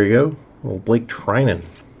 There you go. Little Blake Trinan.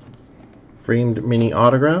 Framed mini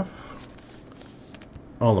autograph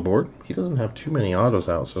on the board. He doesn't have too many autos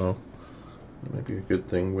out, so that might be a good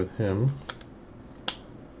thing with him.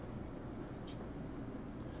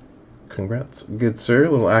 Congrats, good sir.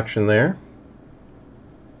 A little action there.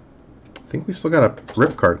 I think we still got a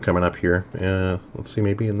rip card coming up here. Let's see,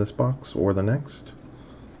 maybe in this box or the next.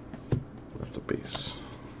 That's a base.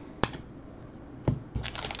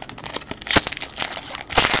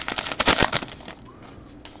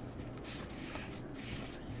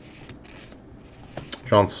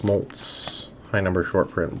 John Smoltz, high number short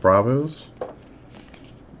print Bravos.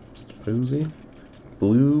 Boozy.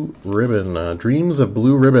 Blue ribbon. Dreams of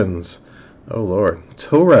blue ribbons. Oh lord.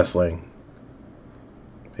 Toe wrestling.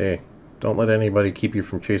 Hey, don't let anybody keep you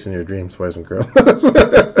from chasing your dreams, boys and girls.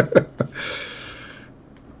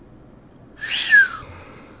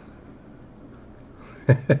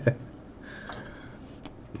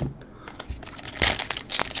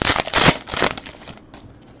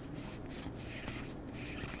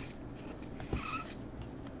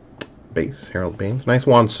 Base, Harold Baines. Nice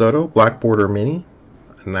Juan Soto, black border mini.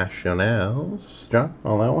 Nationals. John,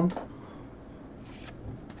 on that one.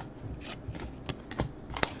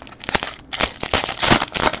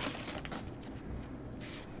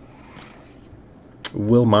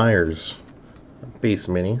 Will Myers, base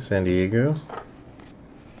mini, San Diego.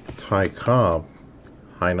 Ty Cobb,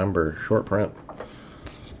 high number, short print.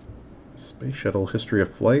 Space Shuttle, History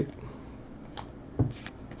of Flight.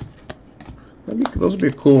 Those would be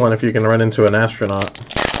a cool one if you can run into an astronaut,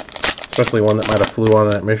 especially one that might have flew on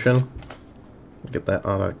that mission. Get that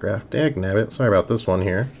autograph. Dagnabbit. Sorry about this one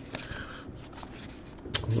here.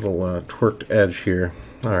 A little twerked edge here.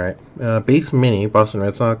 Alright. Base mini, Boston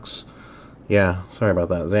Red Sox. Yeah, sorry about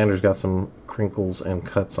that. Xander's got some crinkles and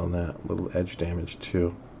cuts on that. Little edge damage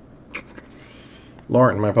too.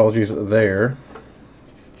 Lauren, my apologies there.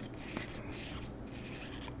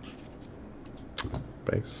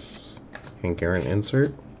 Base. Hank Aaron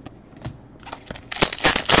insert.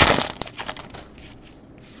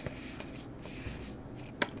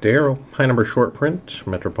 Darryl, high number short print,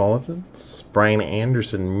 Metropolitans. Brian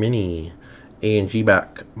Anderson mini, A and G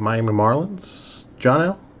back, Miami Marlins. John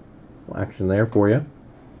L, action there for you.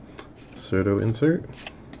 Soto insert.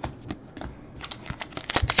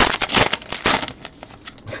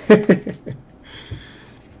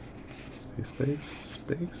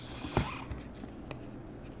 Space.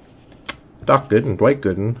 Doc Gooden, Dwight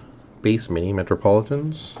Gooden, base mini,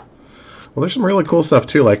 Metropolitans. Well, there's some really cool stuff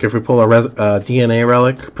too, like if we pull a DNA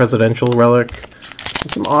relic, presidential relic,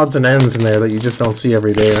 there's some odds and ends in there that you just don't see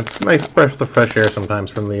every day. It's a nice breath of fresh air sometimes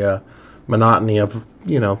from the monotony of,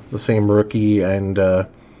 you know, the same rookie and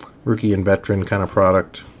veteran kind of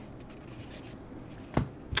product.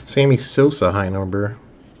 Sammy Sosa, high number,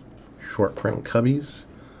 short print Cubbies.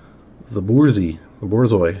 The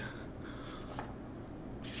Borzoi.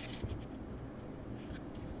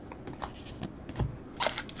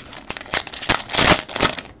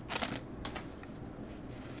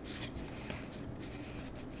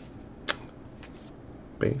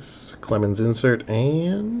 Base, Clemens insert,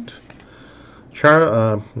 and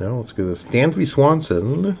no, let's do this. Dansby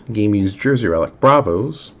Swanson, game used jersey relic,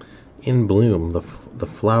 Bravos, in bloom, the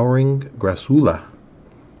flowering Grassula.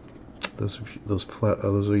 Those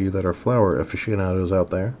of you that are flower aficionados out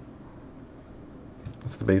there.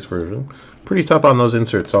 That's the base version. Pretty tough on those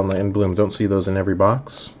inserts on the In Bloom. Don't see those in every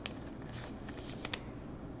box.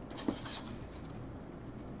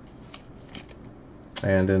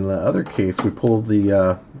 And in the other case, we pulled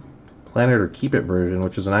the Plant It or Keep It version,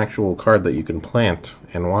 which is an actual card that you can plant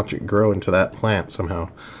and watch it grow into that plant somehow.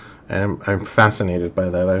 And I'm fascinated by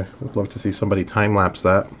that. I would love to see somebody time-lapse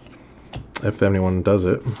that, if anyone does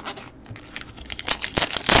it.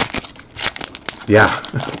 Yeah,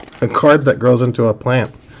 a card that grows into a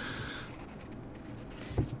plant.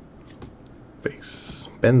 Base.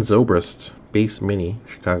 Ben Zobrist, base mini,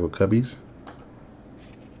 Chicago Cubbies.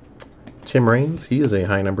 Tim Raines, he is a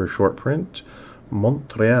high number short print.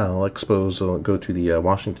 Montreal Expos will go to the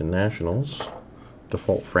Washington Nationals.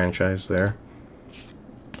 Default franchise there.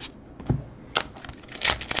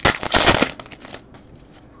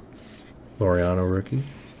 Laureano rookie.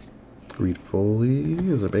 Reed Foley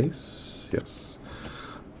is a base. Yes.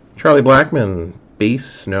 Charlie Blackmon,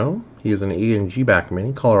 base, no. He is an A&G back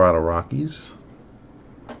mini. Colorado Rockies.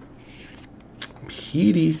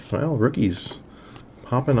 Petey, well, rookies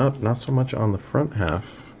popping up, not so much on the front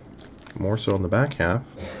half, more so on the back half.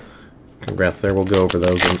 Congrats there, we'll go over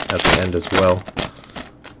those at the end as well.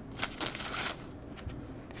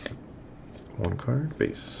 One card,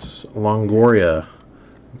 base. Longoria,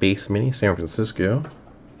 base mini, San Francisco.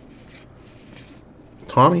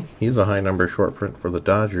 Tommy, he's a high number short print for the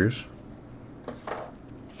Dodgers.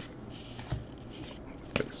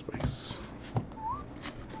 Base.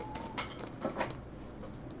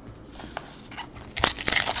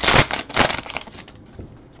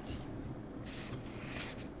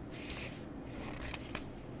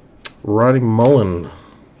 Roddy Mullen,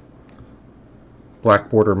 black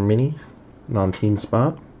border mini, non-team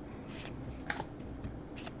spot.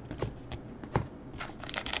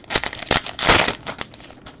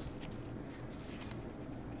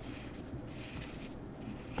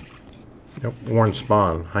 Yep, Warren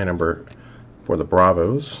Spahn, high number for the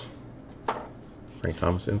Bravos. Frank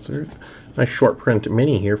Thomas insert. Nice short print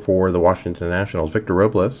mini here for the Washington Nationals. Victor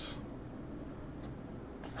Robles.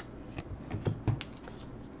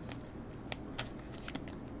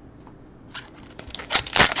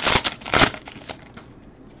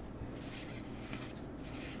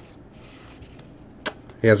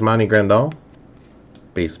 Yasmani Grandal,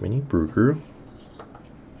 base mini, Brew Crew.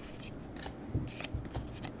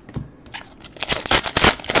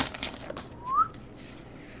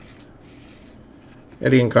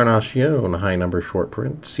 Eddie Encarnacion, high number short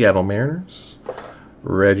print, Seattle Mariners.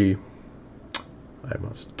 Reggie, I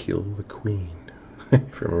Must Kill the Queen.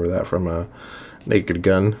 If you remember that from Naked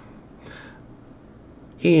Gun.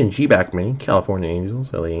 A&G back mini, California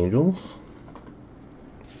Angels, LA Angels.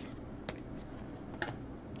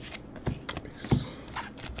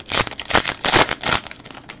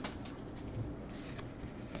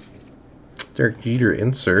 Derek Jeter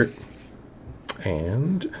insert,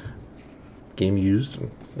 and game used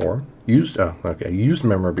or used. Oh, okay, used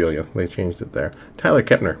memorabilia. They changed it there. Tyler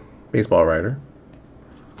Kepner, baseball writer,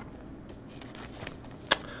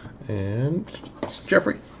 and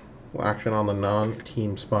Jeffrey. Action on the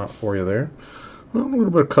non-team spot for you there. Well, a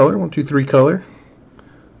little bit of color. 1, 2, 3 color.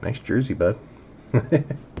 Nice jersey, bud. Base.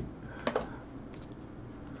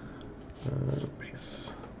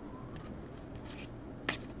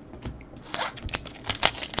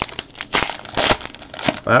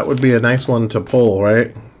 That would be a nice one to pull,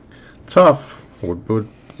 right? Tough.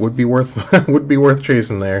 Would be worth would be worth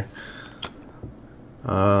chasing there.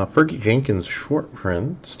 Fergie Jenkins short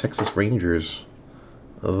print, Texas Rangers,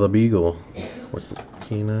 the Beagle,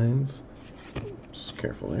 canines. Just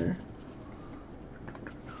careful there.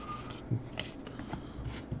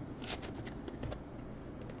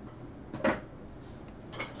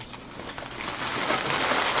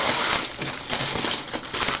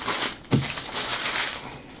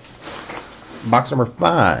 Box number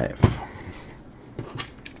 5.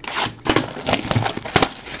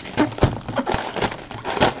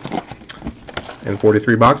 And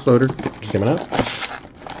 43 box loader coming up.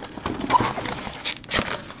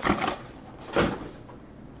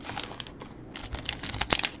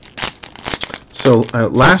 So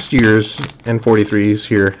last year's N43s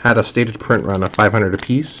here had a stated print run of 500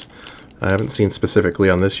 apiece. I haven't seen specifically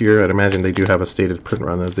on this year. I'd imagine they do have a stated print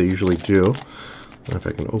run as they usually do. I don't know if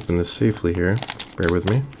I can open this safely here. Bear with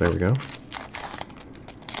me. There we go.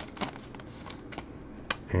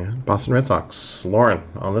 And Boston Red Sox. Lauren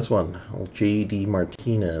on this one. J.D.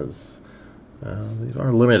 Martinez. These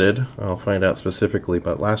are limited. I'll find out specifically,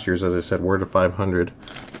 but last year's, as I said, were to 500.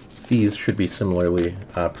 These should be similarly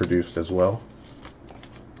produced as well.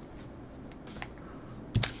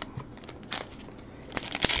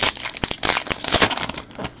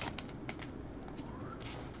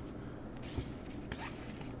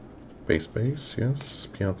 Base, yes.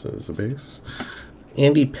 Piazza is a base.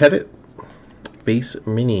 Andy Pettit, base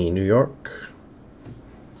mini, New York.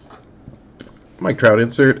 Mike Trout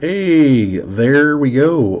insert. Hey, there we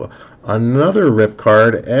go. Another rip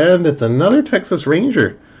card, and it's another Texas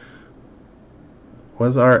Ranger.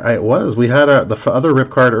 It was. We had the other rip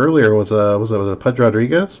card earlier was it Pudge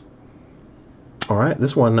Rodriguez? All right,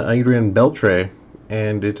 this one Adrian Beltre,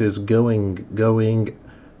 and it is going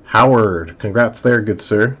Howard. Congrats there, good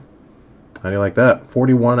sir. How do you like that?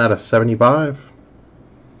 41 out of 75.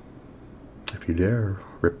 If you dare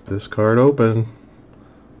rip this card open,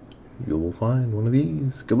 you'll find one of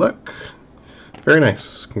these. Good luck. Very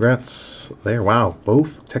nice. Congrats there. Wow,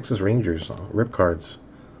 both Texas Rangers rip cards.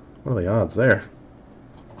 What are the odds there?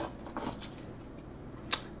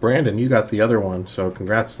 Brandon, you got the other one, so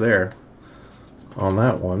congrats there on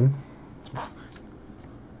that one.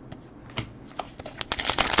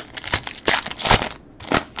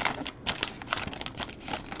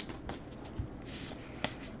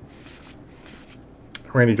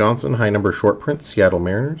 Randy Johnson, high number short print, Seattle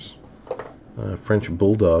Mariners. French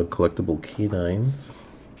Bulldog collectible canines.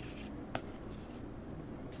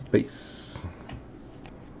 Base.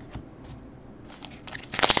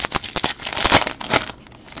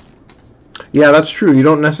 Yeah, that's true. You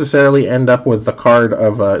don't necessarily end up with the card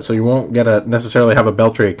of, so you won't get necessarily have a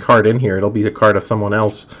Beltre card in here. It'll be a card of someone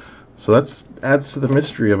else. So that adds to the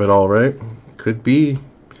mystery of it all, right? Could be.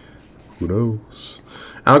 Who knows?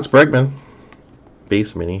 Alex Bregman,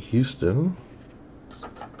 base mini, Houston.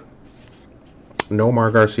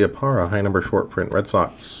 Nomar Garciaparra, high number short print, Red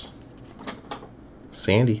Sox.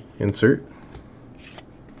 Sandy, insert.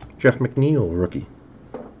 Jeff McNeil, rookie.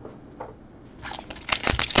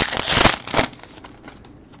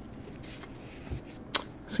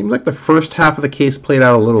 Seems like the first half of the case played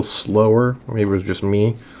out a little slower. Maybe it was just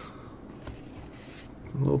me.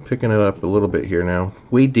 A little picking it up a little bit here now.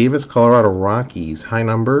 Wade Davis, Colorado Rockies, high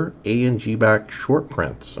number, A and G back short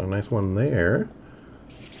print. So nice one there.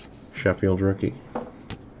 Sheffield rookie.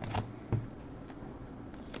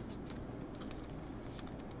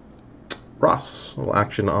 Ross, a little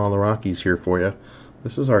action on the Rockies here for you.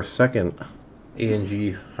 This is our second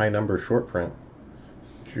A&G high number short print.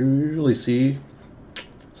 You usually see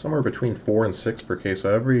somewhere between 4 and 6 per case,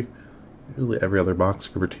 so usually every other box,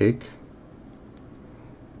 give or take.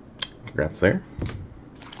 Congrats there.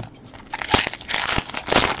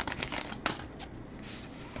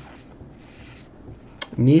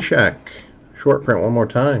 Nishak, short print one more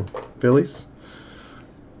time. Phillies.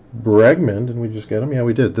 Bregman, did we just get him? Yeah,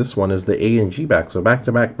 we did. This one is the A and G back. So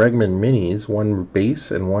back-to-back Bregman minis, one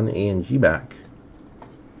base and one A and G back.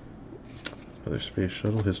 Another Space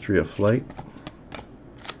Shuttle, history of flight.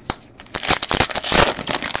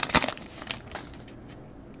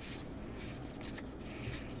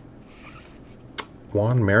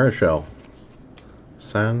 Juan Marichal,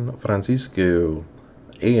 San Francisco,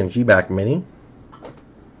 A and G back mini.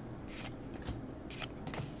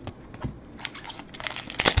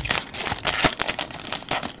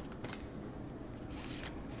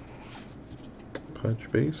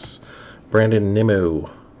 Punch base. Brandon Nimmo,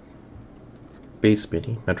 base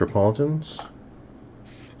mini, Metropolitans.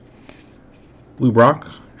 Lou Brock,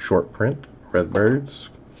 short print, Redbirds,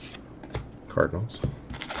 Cardinals.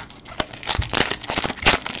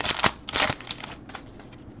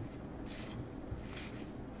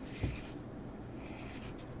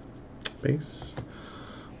 Base.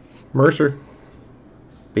 Mercer,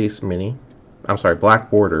 base mini. I'm sorry,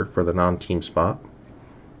 black border for the non-team spot.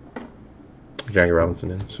 Jackie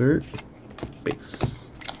Robinson insert. Base.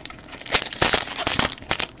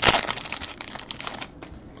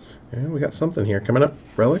 And we got something here coming up.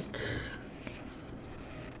 Relic.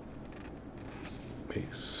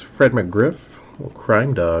 Base. Fred McGriff, little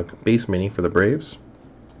crime dog. Base mini for the Braves.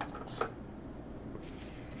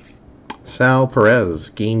 Sal Perez,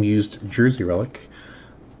 game used jersey relic.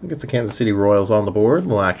 I think it's the Kansas City Royals on the board. A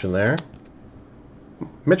little action there.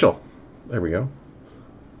 Mitchell. There we go.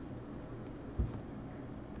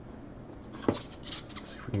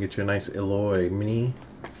 See if we can get you a nice Eloy mini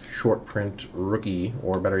short print rookie,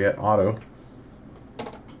 or better yet, auto.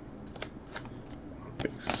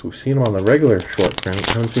 So we've seen him on the regular short print.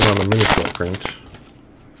 Haven't seen him on the mini short print.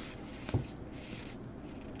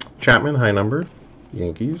 Chapman, high number,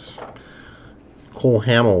 Yankees. Cole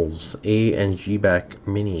Hamels, A and G back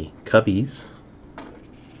mini, Cubbies.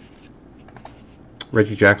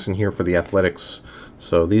 Reggie Jackson here for the Athletics.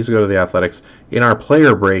 So these go to the Athletics. In our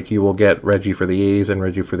player break, you will get Reggie for the A's and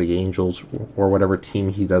Reggie for the Angels, or whatever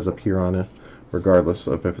team he does appear on it, regardless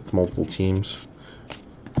of if it's multiple teams.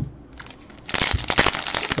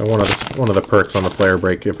 One of the perks on the player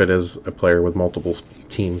break, if it is a player with multiple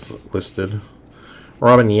teams listed.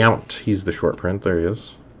 Robin Yount, he's the short print. There he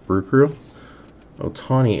is. Brew Crew.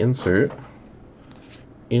 Otani insert.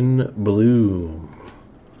 In Bloom.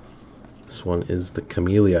 This one is the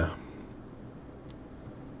Camellia.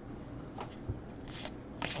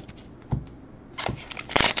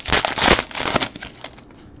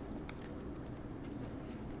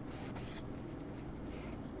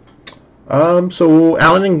 So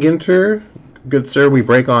Allen and Ginter, good sir, we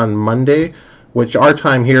break on Monday, which our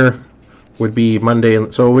time here would be Monday.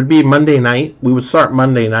 So it would be Monday night. We would start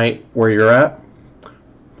Monday night where you're at,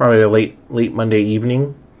 probably a late Monday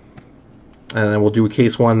evening, and then we'll do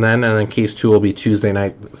case 1 then, and then case 2 will be Tuesday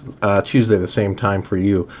night, Tuesday the same time for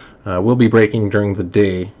you. We'll be breaking during the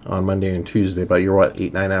day on Monday and Tuesday, but you're what,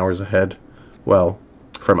 8-9 hours ahead? Well,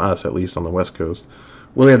 from us at least on the West Coast.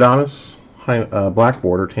 Willie Adonis. Black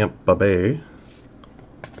border, Tampa Bay.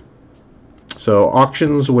 So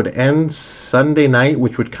auctions would end Sunday night,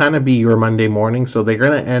 which would kind of be your Monday morning. So they're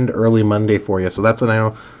going to end early Monday for you. So that's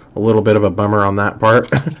a little bit of a bummer on that part.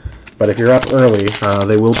 But if you're up early,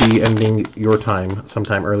 they will be ending your time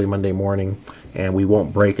sometime early Monday morning. And we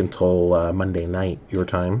won't break until Monday night, your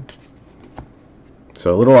time.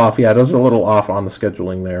 So a little off. Yeah, it is a little off on the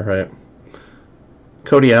scheduling there, right?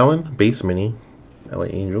 Cody Allen, base mini, LA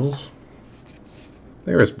Angels.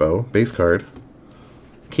 There is Bo, base card.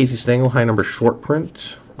 Casey Stengel, high number short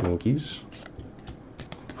print, Yankees.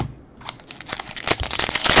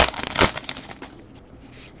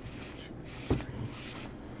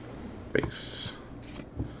 Base.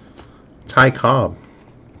 Ty Cobb,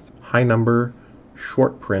 high number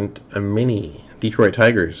short print, a mini. Detroit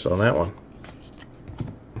Tigers on that one.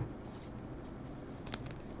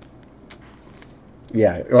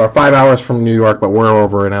 Yeah, or 5 hours from New York, but we're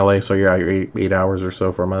over in LA, so you're 8 hours or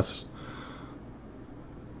so from us.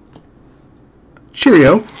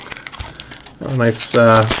 Cheerio. A nice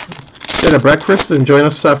bit of breakfast and join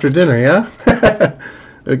us after dinner, yeah?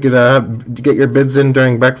 We could get your bids in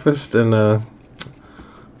during breakfast and have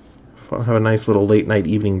a nice little late night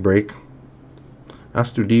evening break.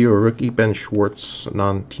 Astudillo rookie, Ben Schwartz,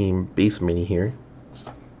 non-team base mini here.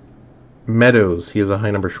 Meadows, he has a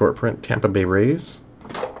high number short print, Tampa Bay Rays.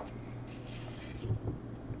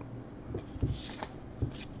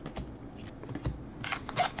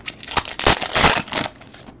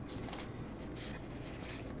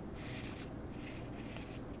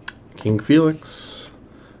 King Felix,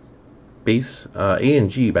 base A and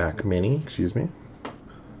G back mini, excuse me.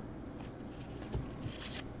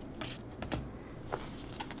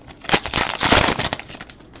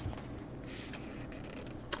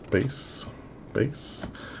 Base.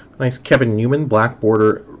 Nice Kevin Newman, black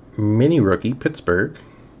border mini rookie, Pittsburgh.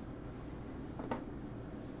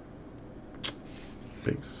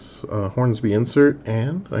 Base. Hornsby insert,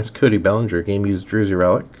 and nice Cody Bellinger, game used jersey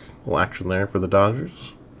relic. A little action there for the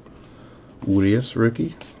Dodgers. Urias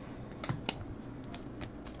rookie.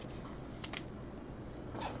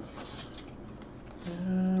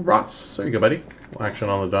 Ross, there you go, buddy. A little action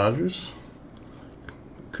on the Dodgers.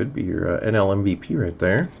 Could be your NL MVP right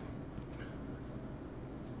there.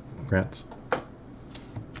 Congrats.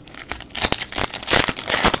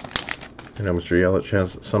 I know Mr. Yelich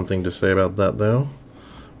has something to say about that, though.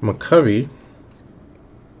 McCovey,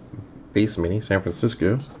 base mini, San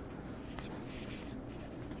Francisco.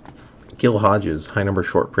 Gil Hodges, high number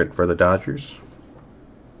short print for the Dodgers.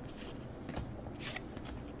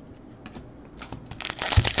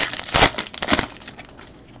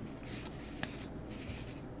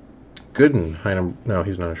 Gooden, high number. No,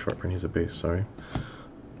 he's not a short print. He's a base. Sorry.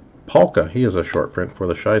 Polka, he is a short print for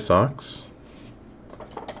the Chi Sox.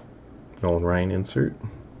 Nolan Ryan insert.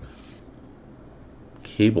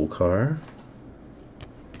 Cable car.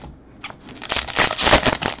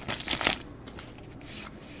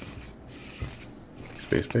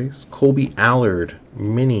 Base. Colby Allard,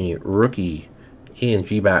 mini rookie,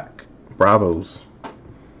 A&G back, Bravos.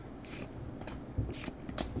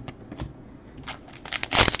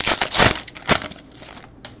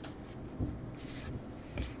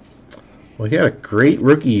 Well, he had a great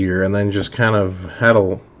rookie year and then just kind of had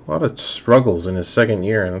a lot of struggles in his second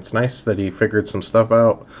year, and it's nice that he figured some stuff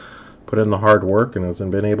out, put in the hard work, and has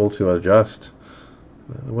been able to adjust.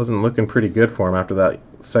 It wasn't looking pretty good for him after that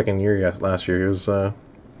second year last year. He was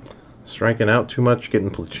striking out too much, getting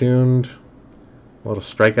platooned, a lot of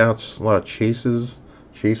strikeouts, a lot of chases,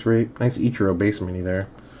 chase rate. Nice Ichiro base mini there.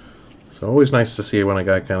 So always nice to see when a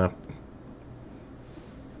guy kind of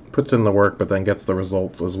puts in the work but then gets the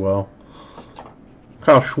results as well.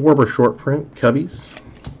 Kyle Schwarber short print, Cubbies.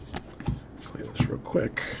 Play this real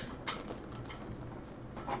quick.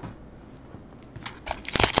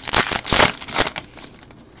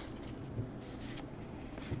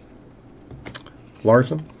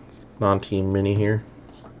 Larson, non-team mini here.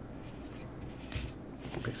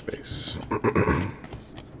 Base.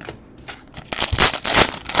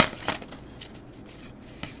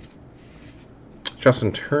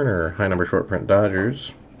 Justin Turner, high number short print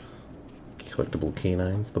Dodgers. Collectible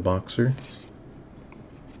canines, the boxer.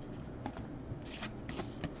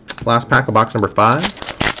 Last pack of box number 5.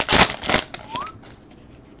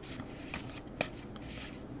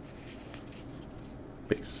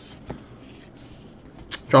 Base.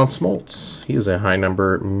 John Smoltz, he is a high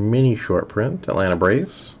number mini short print, Atlanta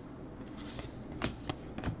Braves.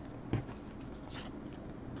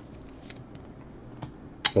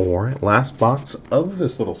 Alright, last box of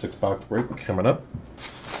this little 6-box break coming up.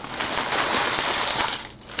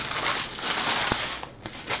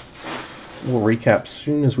 We'll recap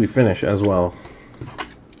soon as we finish as well.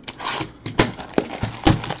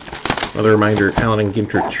 Another reminder, Allen and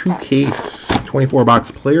Ginter 2-case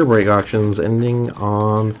 24-box player break auctions ending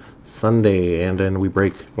on Sunday, and then we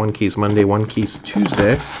break 1 case Monday, 1 case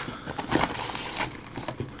Tuesday.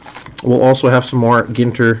 We'll also have some more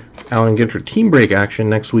Ginter, Allen and Ginter team break action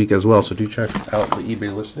next week as well, so do check out the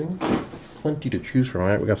eBay listing. Plenty to choose from,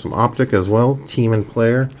 right? We got some Optic as well, team and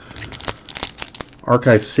player.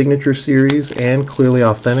 Archive Signature Series and Clearly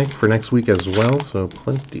Authentic for next week as well, so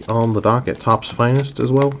plenty on the docket. Topps Finest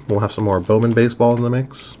as well. We'll have some more Bowman baseball in the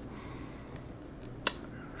mix.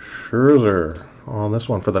 Scherzer on this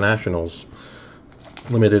one for the Nationals.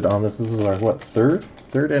 Limited on this. This is our, what, third?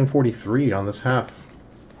 Third and 43 on this half.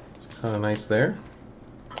 It's kind of nice there.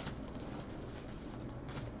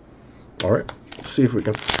 Alright, let's see if we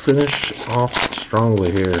can finish off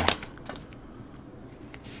strongly here.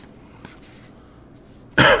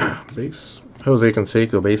 Base. Jose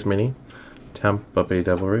Canseco base mini. Tampa Bay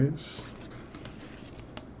Devil Rays.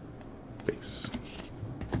 Base.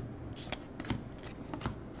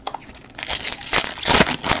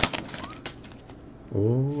 Oh,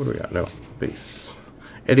 what do we got? No. Base.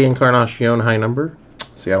 Eddie Encarnacion high number.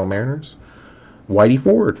 Seattle Mariners. Whitey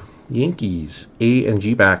Ford. Yankees. A and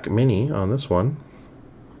G back mini on this one.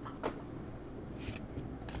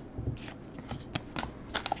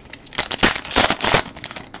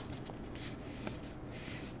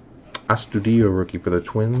 Astudillo rookie for the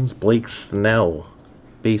Twins. Blake Snell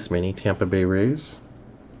base mini, Tampa Bay Rays.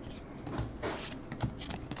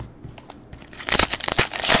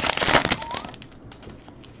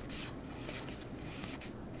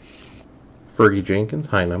 Fergie Jenkins,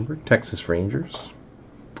 high number, Texas Rangers.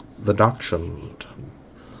 The Dachshund.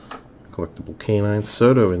 Collectible canine,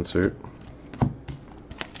 Soto insert.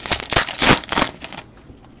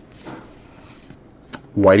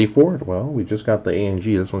 Whitey Ford, well, we just got the A and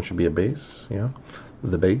G. This one should be a base, yeah.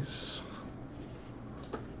 The base.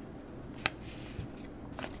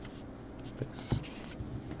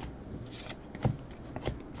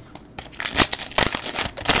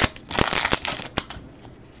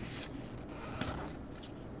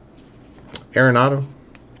 Arenado,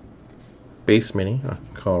 base mini,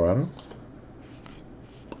 Colorado.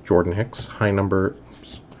 Jordan Hicks, high number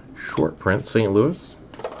short print, St. Louis.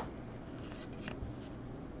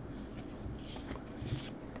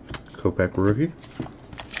 Kopech rookie.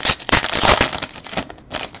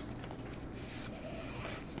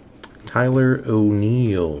 Tyler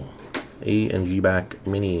O'Neill, A and G back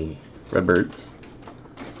mini, Redbirds.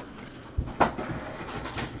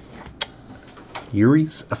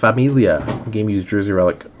 Yuri's Familia, game used jersey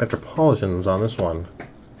relic, Metropolitans on this one.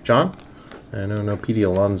 John? I know no Pete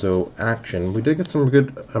Alonso action. We did get some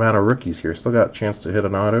good amount of rookies here. Still got a chance to hit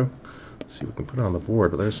an auto. Let's see if we can put it on the board,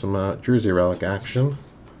 but there's some jersey relic action.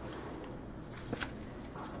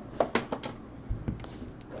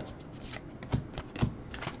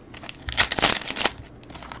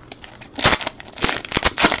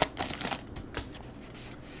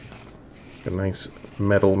 A nice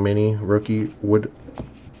metal mini rookie. Wood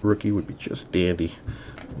rookie would be just dandy.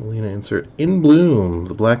 Molina insert in bloom,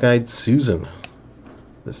 the black-eyed Susan.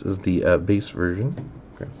 This is the base version.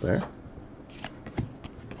 Right there.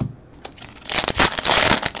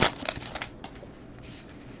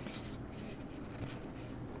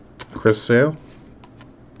 Chris Sale,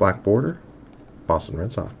 black border, Boston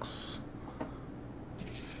Red Sox.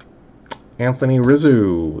 Anthony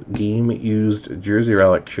Rizzo, game used jersey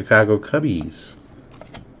relic, Chicago Cubbies.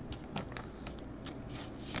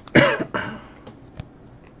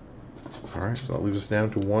 Alright, so that leaves us down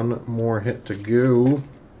to one more hit to go.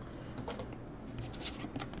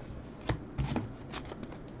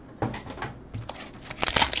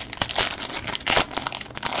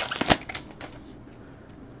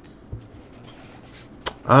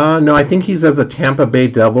 No, I think he's as a Tampa Bay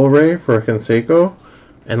Devil Ray for Canseco.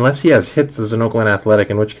 unless he has hits as an Oakland Athletic,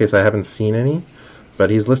 in which case I haven't seen any. But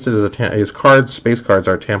he's listed as his cards, space cards,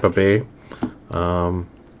 are Tampa Bay.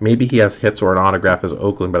 Maybe he has hits or an autograph as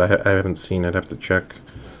Oakland, but I haven't seen. I'd have to check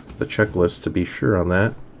the checklist to be sure on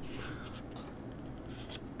that.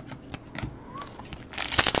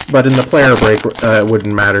 But in the player break, it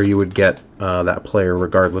wouldn't matter. You would get that player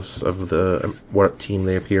regardless of what team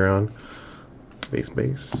they appear on.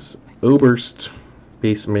 Base. Oberst,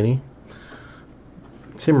 base mini.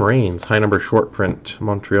 Tim Raines, high number short print.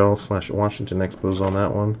 Montreal/Washington Expos on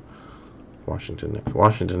that one.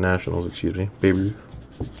 Washington Nationals, excuse me. Babe Ruth.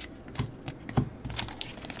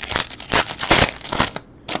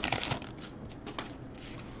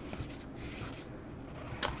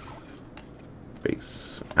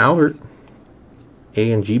 Base. Albert,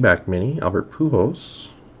 A and G back mini. Albert Pujols.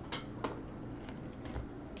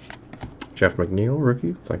 Jeff McNeil, rookie.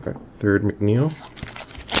 It's like that third McNeil.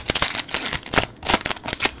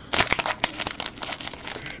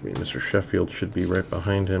 Mr. Sheffield should be right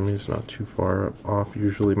behind him. He's not too far off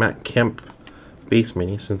usually. Matt Kemp, base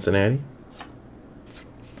mini, Cincinnati.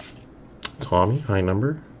 Tommy, high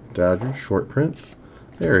number. Dodgers, short print.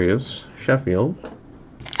 There he is, Sheffield.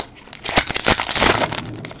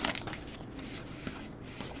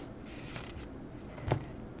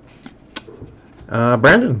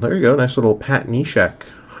 Brandon, there you go. Nice little Pat Neshek,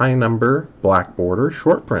 high number, black border,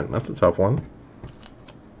 short print. That's a tough one.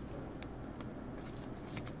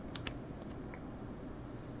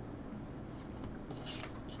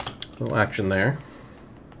 Little action there.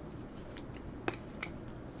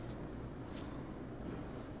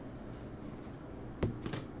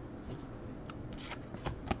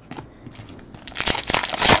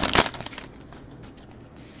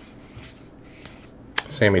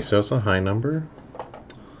 Sammy Sosa, high number.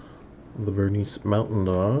 The Bernese Mountain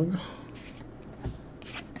Dog.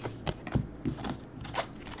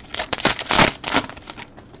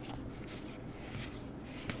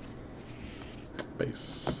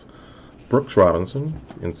 Base. Brooks Robinson,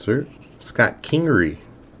 insert. Scott Kingery,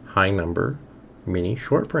 high number, mini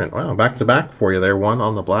short print. Wow, back to back for you there. One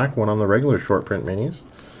on the black, one on the regular short print minis.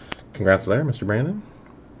 Congrats there, Mr. Brandon.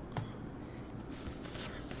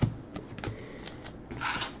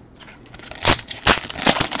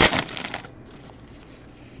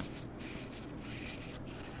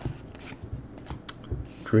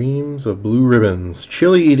 Dreams of Blue Ribbons.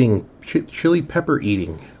 Chili pepper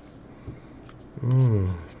eating.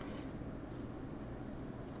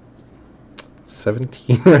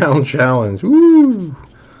 17 round challenge. Woo!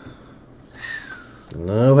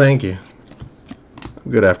 No, thank you.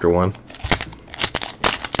 I'm good after one.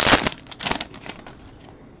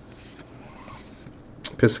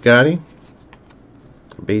 Piscotty.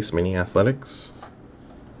 Base mini Athletics.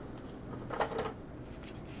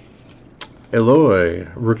 Eloy,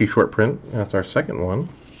 rookie short print. That's our second one.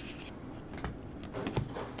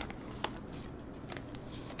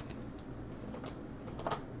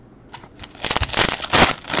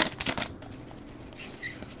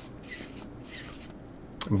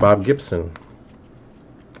 Bob Gibson,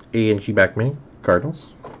 A and G back mini,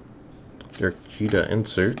 Cardinals. Derek Jeter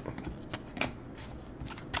insert.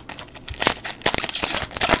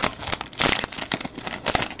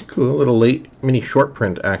 Cool, little late mini short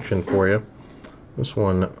print action for you. This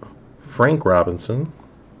one, Frank Robinson,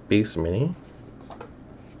 base mini.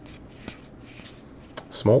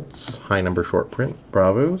 Smoltz, high number short print,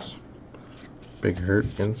 Bravos. Big Hurt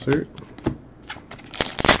insert.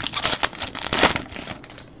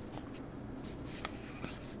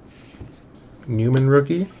 Newman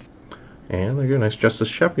rookie. And there you go, nice Justice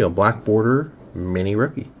Sheffield, black border, mini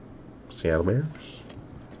rookie. Seattle Bears.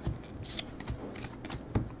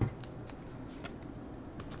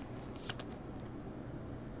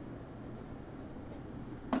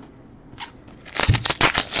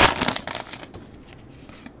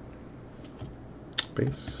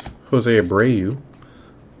 Base. Jose Abreu,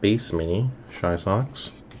 base mini, Shy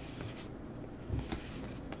Sox.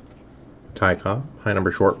 Ty Cobb, high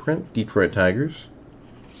number short print, Detroit Tigers.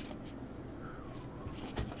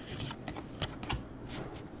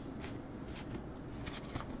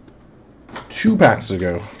 Two packs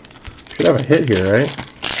ago. Should have a hit here, right?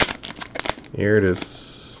 Here it is.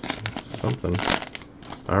 Something.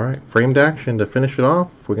 Alright, framed action to finish it off.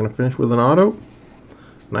 We're going to finish with an auto.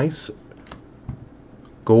 Nice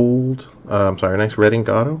gold, nice red ink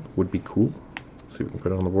auto would be cool. Let's see if we can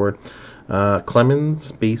put it on the board.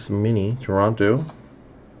 Clemens base mini, Toronto.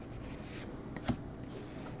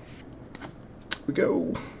 Here we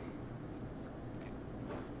go.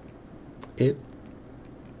 It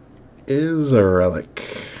is a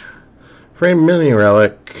relic. Frame mini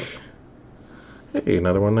relic. Hey,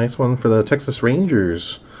 another one. Nice one for the Texas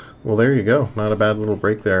Rangers. Well, there you go. Not a bad little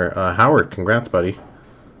break there. Howard, congrats, buddy.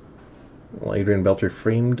 Well, Adrian Beltre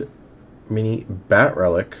framed mini bat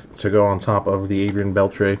relic to go on top of the Adrian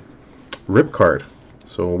Beltre rip card.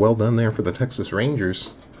 So well done there for the Texas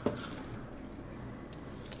Rangers.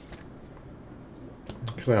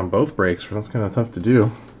 Actually, on both breaks, that's kind of tough to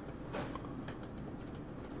do.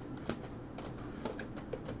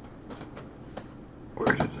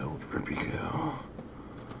 Where did the old rippy go?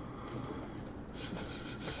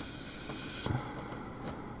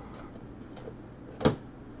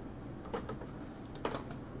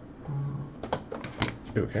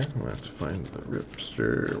 Okay, let's find the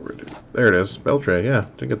ripster. There it is, Beltre. Yeah,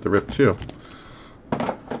 to get the rip too.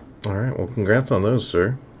 All right, well, congrats on those,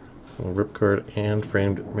 sir. A little rip card and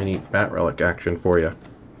framed mini bat relic action for you.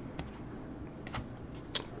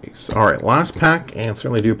 All right, last pack, and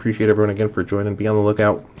certainly do appreciate everyone again for joining. Be on the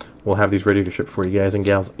lookout. We'll have these ready to ship for you guys and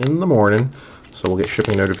gals in the morning, so we'll get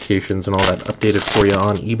shipping notifications and all that updated for you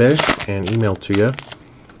on eBay and emailed to you.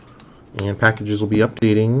 And packages will be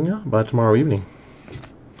updating by tomorrow evening.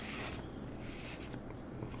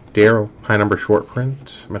 Darryl, high number short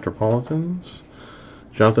print, Metropolitans.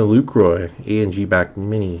 Jonathan Lucroy, A&G back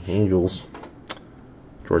mini, Angels.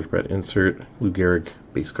 George Brett insert, Lou Gehrig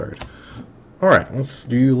base card. Alright, let's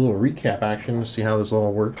do a little recap action to see how this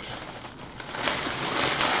all worked.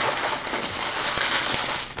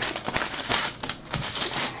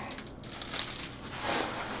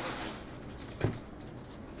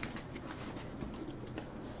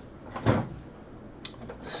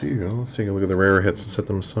 Let's take a look at the rare hits and set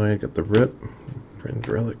them aside. Got the rip, fringe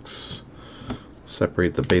relics.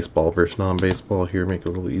 Separate the baseball versus non-baseball here, make it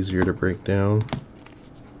a little easier to break down.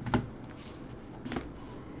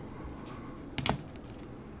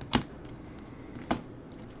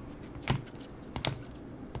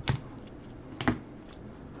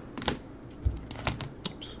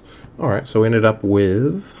 Alright, so we ended up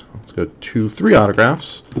with, let's go 3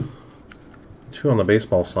 autographs. 2 on the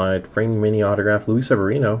baseball side. Framed mini autograph, Luis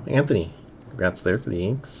Severino, Anthony. Congrats there for the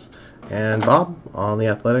Inks. And Bob on the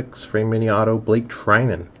Athletics, frame mini auto, Blake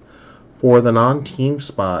Trinan. For the non-team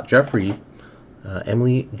spot, Jeffrey,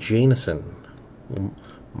 Emily Janison,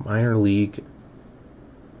 minor league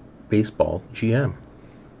baseball GM.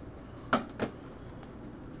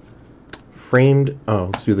 Framed,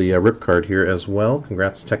 let's do the rip card here as well.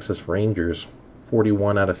 Congrats, Texas Rangers,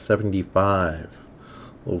 41 out of 75.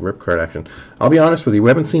 Little rip card action. I'll be honest with you, we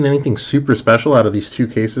haven't seen anything super special out of these 2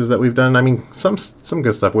 cases that we've done. I mean, some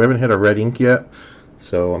good stuff. We haven't hit a red ink yet,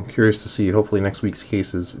 so I'm curious to see. Hopefully next week's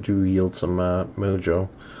cases do yield some mojo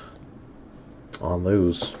on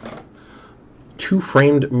those. 2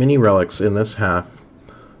 framed mini relics in this half.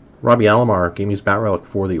 Robbie Alomar, game used bat relic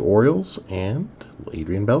for the Orioles, and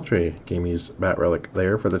Adrian Beltre, game used bat relic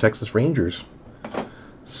there for the Texas Rangers.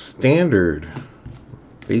 Standard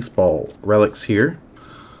baseball relics here.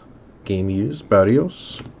 Game used,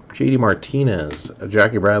 Barrios, J.D. Martinez,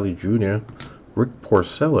 Jackie Bradley Jr., Rick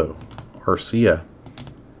Porcello, Arcia,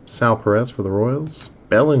 Sal Perez for the Royals,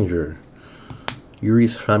 Bellinger,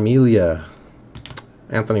 Uris Familia,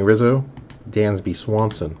 Anthony Rizzo, Dansby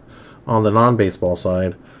Swanson. On the non-baseball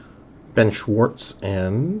side, Ben Schwartz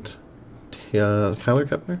and Tyler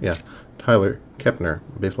Kepner? Yeah, Tyler Kepner,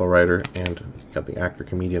 baseball writer, and got the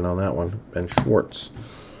actor-comedian on that one, Ben Schwartz.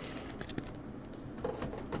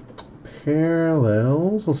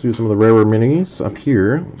 Parallels. Let's do some of the rarer minis up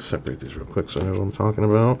here. Let's separate these real quick so I know what I'm talking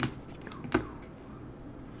about.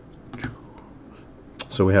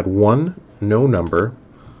 So we had one no number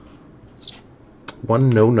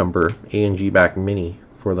A&G back mini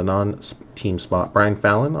for the non-team spot. Brian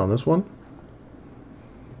Fallon on this one.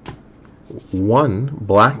 1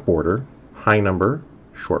 black border high number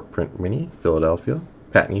short print mini, Philadelphia.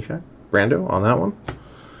 Pat Neshek, Brando on that one.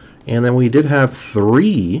 And then we did have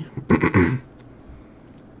 3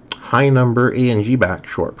 high number A&G back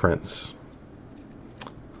short prints.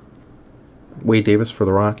 Wade Davis for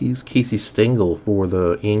the Rockies, Casey Stengel for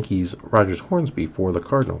the Yankees, Rogers Hornsby for the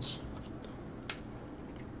Cardinals.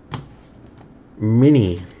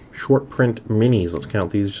 Mini, short print minis. Let's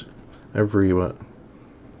count these every,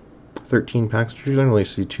 13 packs. You generally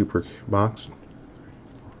see 2 per box.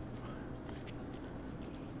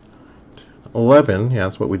 11, yeah,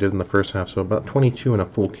 that's what we did in the first half, so about 22 in a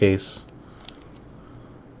full case.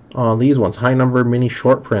 On these ones, high number mini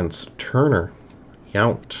short prints, Turner,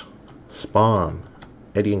 Yount, Spawn,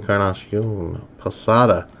 Eddie Encarnacion,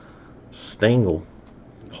 Posada, Stengel,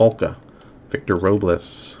 Polka, Victor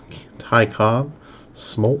Robles, Ty Cobb,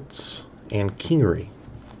 Smoltz, and Kingery.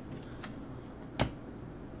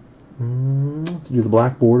 Let's do the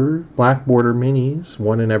black border. Black border minis,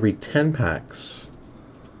 1 in every 10 packs.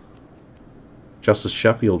 Justice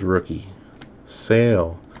Sheffield rookie.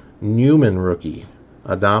 Sale. Newman rookie.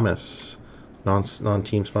 Adames.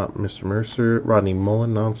 Non-team spot, Mr. Mercer. Rodney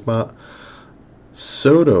Mullen, non-spot.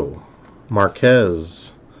 Soto.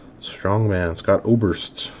 Marquez. Strongman. Scott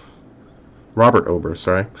Oberst. Robert Oberst,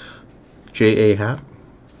 sorry. J.A. Happ.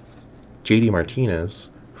 J.D. Martinez.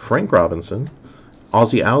 Frank Robinson.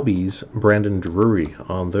 Ozzie Albies, Brandon Drury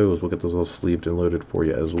on those. We'll get those all sleeved and loaded for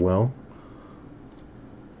you as well.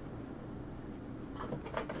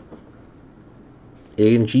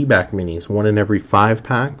 A and G back minis, 1 in every 5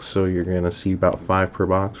 packs, so you're going to see about 5 per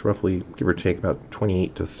box, roughly give or take about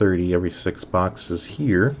 28 to 30 every 6 boxes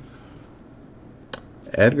here.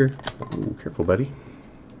 Edgar, ooh, careful buddy.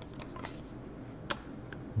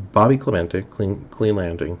 Bobby Clemente, clean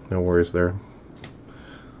landing, no worries there.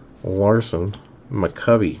 Larson,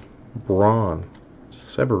 McCovey, Braun,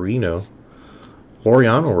 Severino,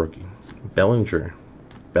 Laureano rookie, Bellinger,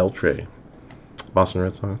 Beltre, Boston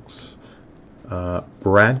Red Sox,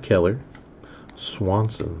 Brad Keller,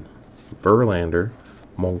 Swanson, Verlander,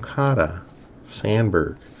 Moncada,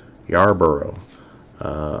 Sandberg, Yarborough,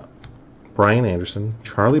 Brian Anderson,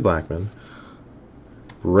 Charlie Blackmon,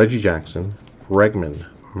 Reggie Jackson, Bregman,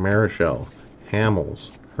 Marichal,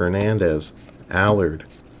 Hamels, Hernandez, Allard,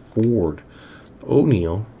 Ford,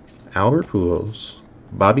 O'Neill, Albert Pujols,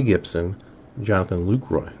 Bobby Gibson, Jonathan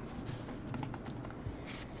Lucroy.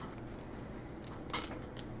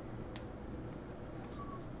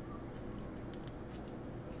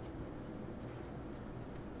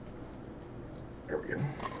 There we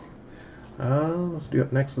go. Let's do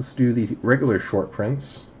up next. Let's do the regular short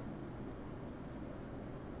prints.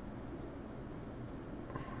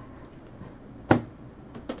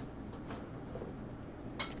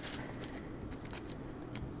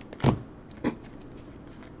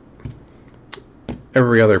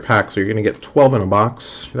 Every other pack, so you're going to get 12 in a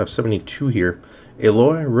box. Should have 72 here.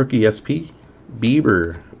 Eloy, rookie SP.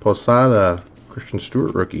 Bieber, Posada, Christian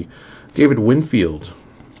Stewart, rookie. David Winfield,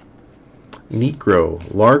 Necro,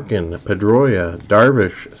 Larkin, Pedroia,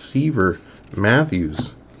 Darvish, Seaver,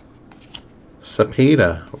 Matthews,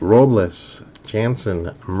 Cepeda, Robles,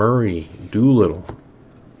 Jansen, Murray, Doolittle,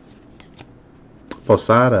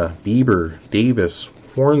 Posada, Bieber, Davis,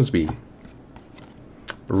 Hornsby,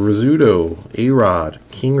 Rizzuto, A-Rod,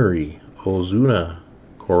 Kingery, Ozuna,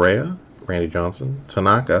 Correa, Randy Johnson,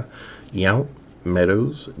 Tanaka, Yount,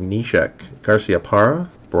 Meadows, Neshek, Garcia-Parra,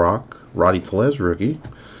 Brock, Roddy Tellez, rookie,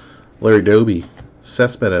 Larry Doby,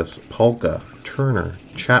 Cespedes, Polka, Turner,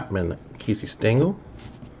 Chapman, Casey Stengel,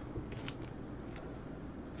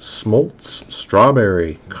 Smoltz,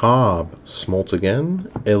 Strawberry, Cobb, Smoltz again,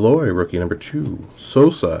 Eloy, rookie number 2,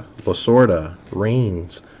 Sosa, Lasorda,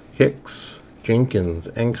 Raines, Hicks, Jenkins,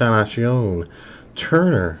 Encarnacion,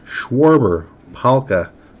 Turner, Schwarber,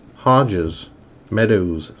 Palka, Hodges,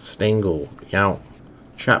 Meadows, Stengel, Yount,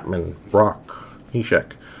 Chapman, Brock,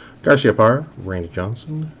 Neshek, Garcia-Parra, Randy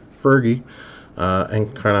Johnson, Fergie,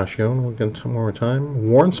 Encarnacion, again one more time,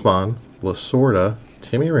 Warnspawn, Lasorda,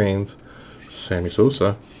 Timmy Raines, Sammy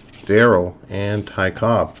Sosa, Darryl, and Ty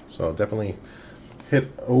Cobb. So definitely hit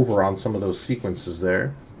over on some of those sequences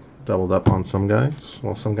there. Doubled up on some guys.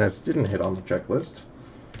 Well, some guys didn't hit on the checklist.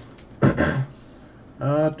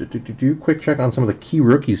 Quick check on some of the key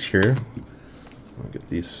rookies here. I'll get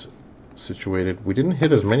these situated. We didn't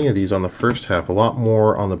hit as many of these on the first half. A lot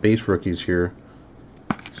more on the base rookies here.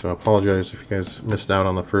 So I apologize if you guys missed out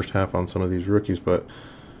on the first half on some of these rookies, but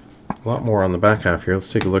a lot more on the back half here.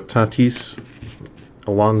 Let's take a look. Tatis,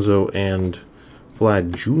 Alonso, and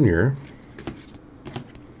Vlad Jr.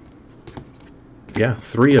 Yeah,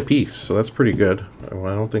 3 apiece, so that's pretty good. Well,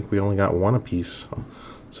 I don't think we only got 1 apiece.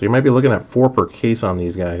 So you might be looking at 4 per case on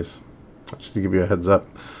these guys. Just to give you a heads up.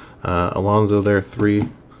 Alonso there, 3.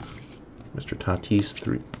 Mr. Tatis,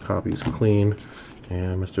 3 copies clean.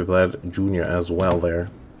 And Mr. Vlad Jr. as well there.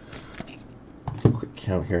 Quick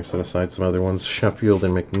count here, set aside some other ones. Sheffield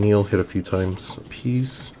and McNeil hit a few times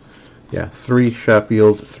apiece. Yeah, 3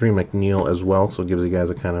 Sheffield, 3 McNeil as well, so it gives you guys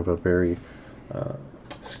a kind of a very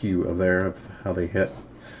skew of how they hit.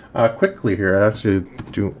 Quickly here, I actually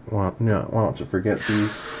not want to forget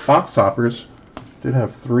these box toppers. Did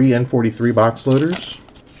have 3 N43 box loaders.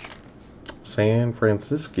 San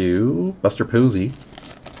Francisco, Buster Posey.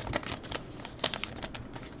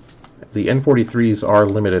 The N43s are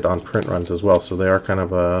limited on print runs as well, so they are kind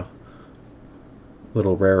of a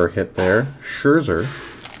little rarer hit there. Scherzer.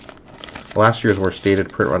 Last year's were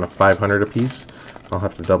stated print run of 500 apiece. I'll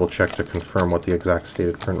have to double check to confirm what the exact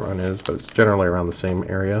stated print run is, but it's generally around the same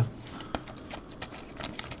area.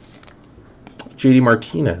 JD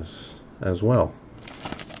Martinez as well.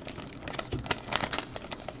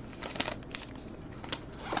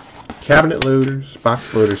 Cabinet loaders,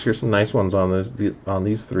 box loaders. Here's some nice ones on this, on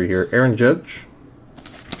these three here. Aaron Judge.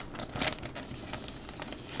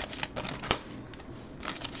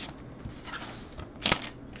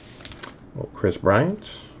 Oh, Chris Bryant.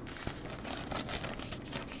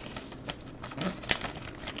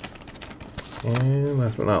 And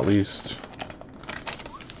last but not least,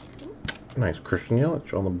 nice Christian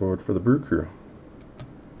Yelich on the board for the Brew Crew.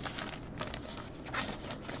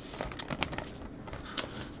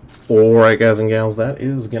 Alright, guys and gals, that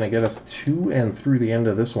is going to get us to and through the end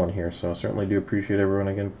of this one here. So I certainly do appreciate everyone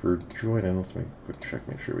again for joining. Let's make a quick check,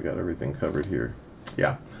 make sure we got everything covered here.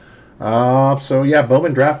 Yeah. So yeah,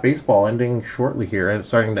 Bowman Draft Baseball ending shortly here, and it's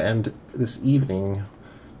starting to end this evening.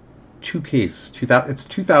 It's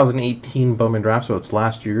 2018 Bowman Draft, so it's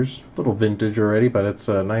last year's. Little vintage already, but it's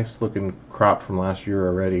a nice looking crop from last year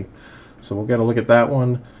already. So we'll get a look at that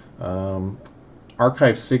one.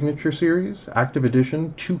 Archive Signature Series, Active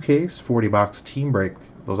Edition, 2 case, 40 box team break.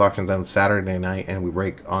 Those auctions end Saturday night, and we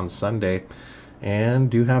break on Sunday. And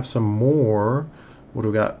do have some more. What do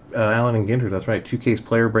we got? Allen and Ginter, that's right. 2 case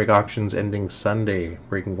player break auctions ending Sunday.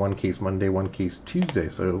 Breaking 1 case Monday, 1 case Tuesday.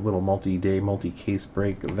 So a little multi-day, multi-case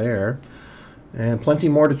break there. And plenty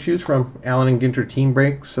more to choose from. Allen and Ginter team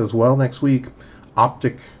breaks as well next week.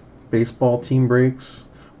 Optic baseball team breaks.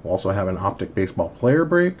 We'll also have an Optic baseball player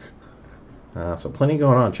break. So plenty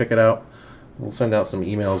going on. Check it out. We'll send out some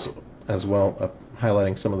emails as well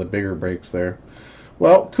highlighting some of the bigger breaks there.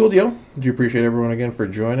 Well, cool deal. Do appreciate everyone again for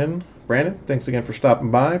joining. Brandon, thanks again for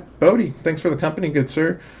stopping by. Bodie, thanks for the company, good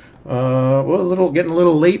sir. Well, getting a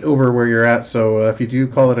little late over where you're at, so if you do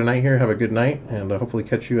call it a night here, have a good night, and hopefully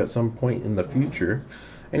catch you at some point in the future.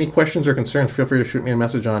 Any questions or concerns, feel free to shoot me a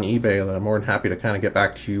message on eBay. I'm more than happy to kind of get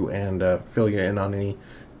back to you and fill you in on any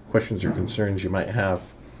questions or concerns you might have.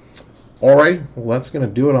 Alright, well, that's going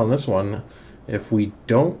to do it on this one. If we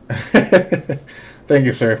don't... Thank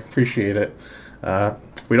you, sir. Appreciate it.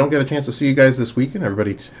 If we don't get a chance to see you guys this weekend,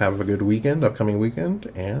 everybody have a good weekend, upcoming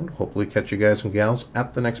weekend, and hopefully catch you guys and gals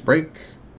at the next break.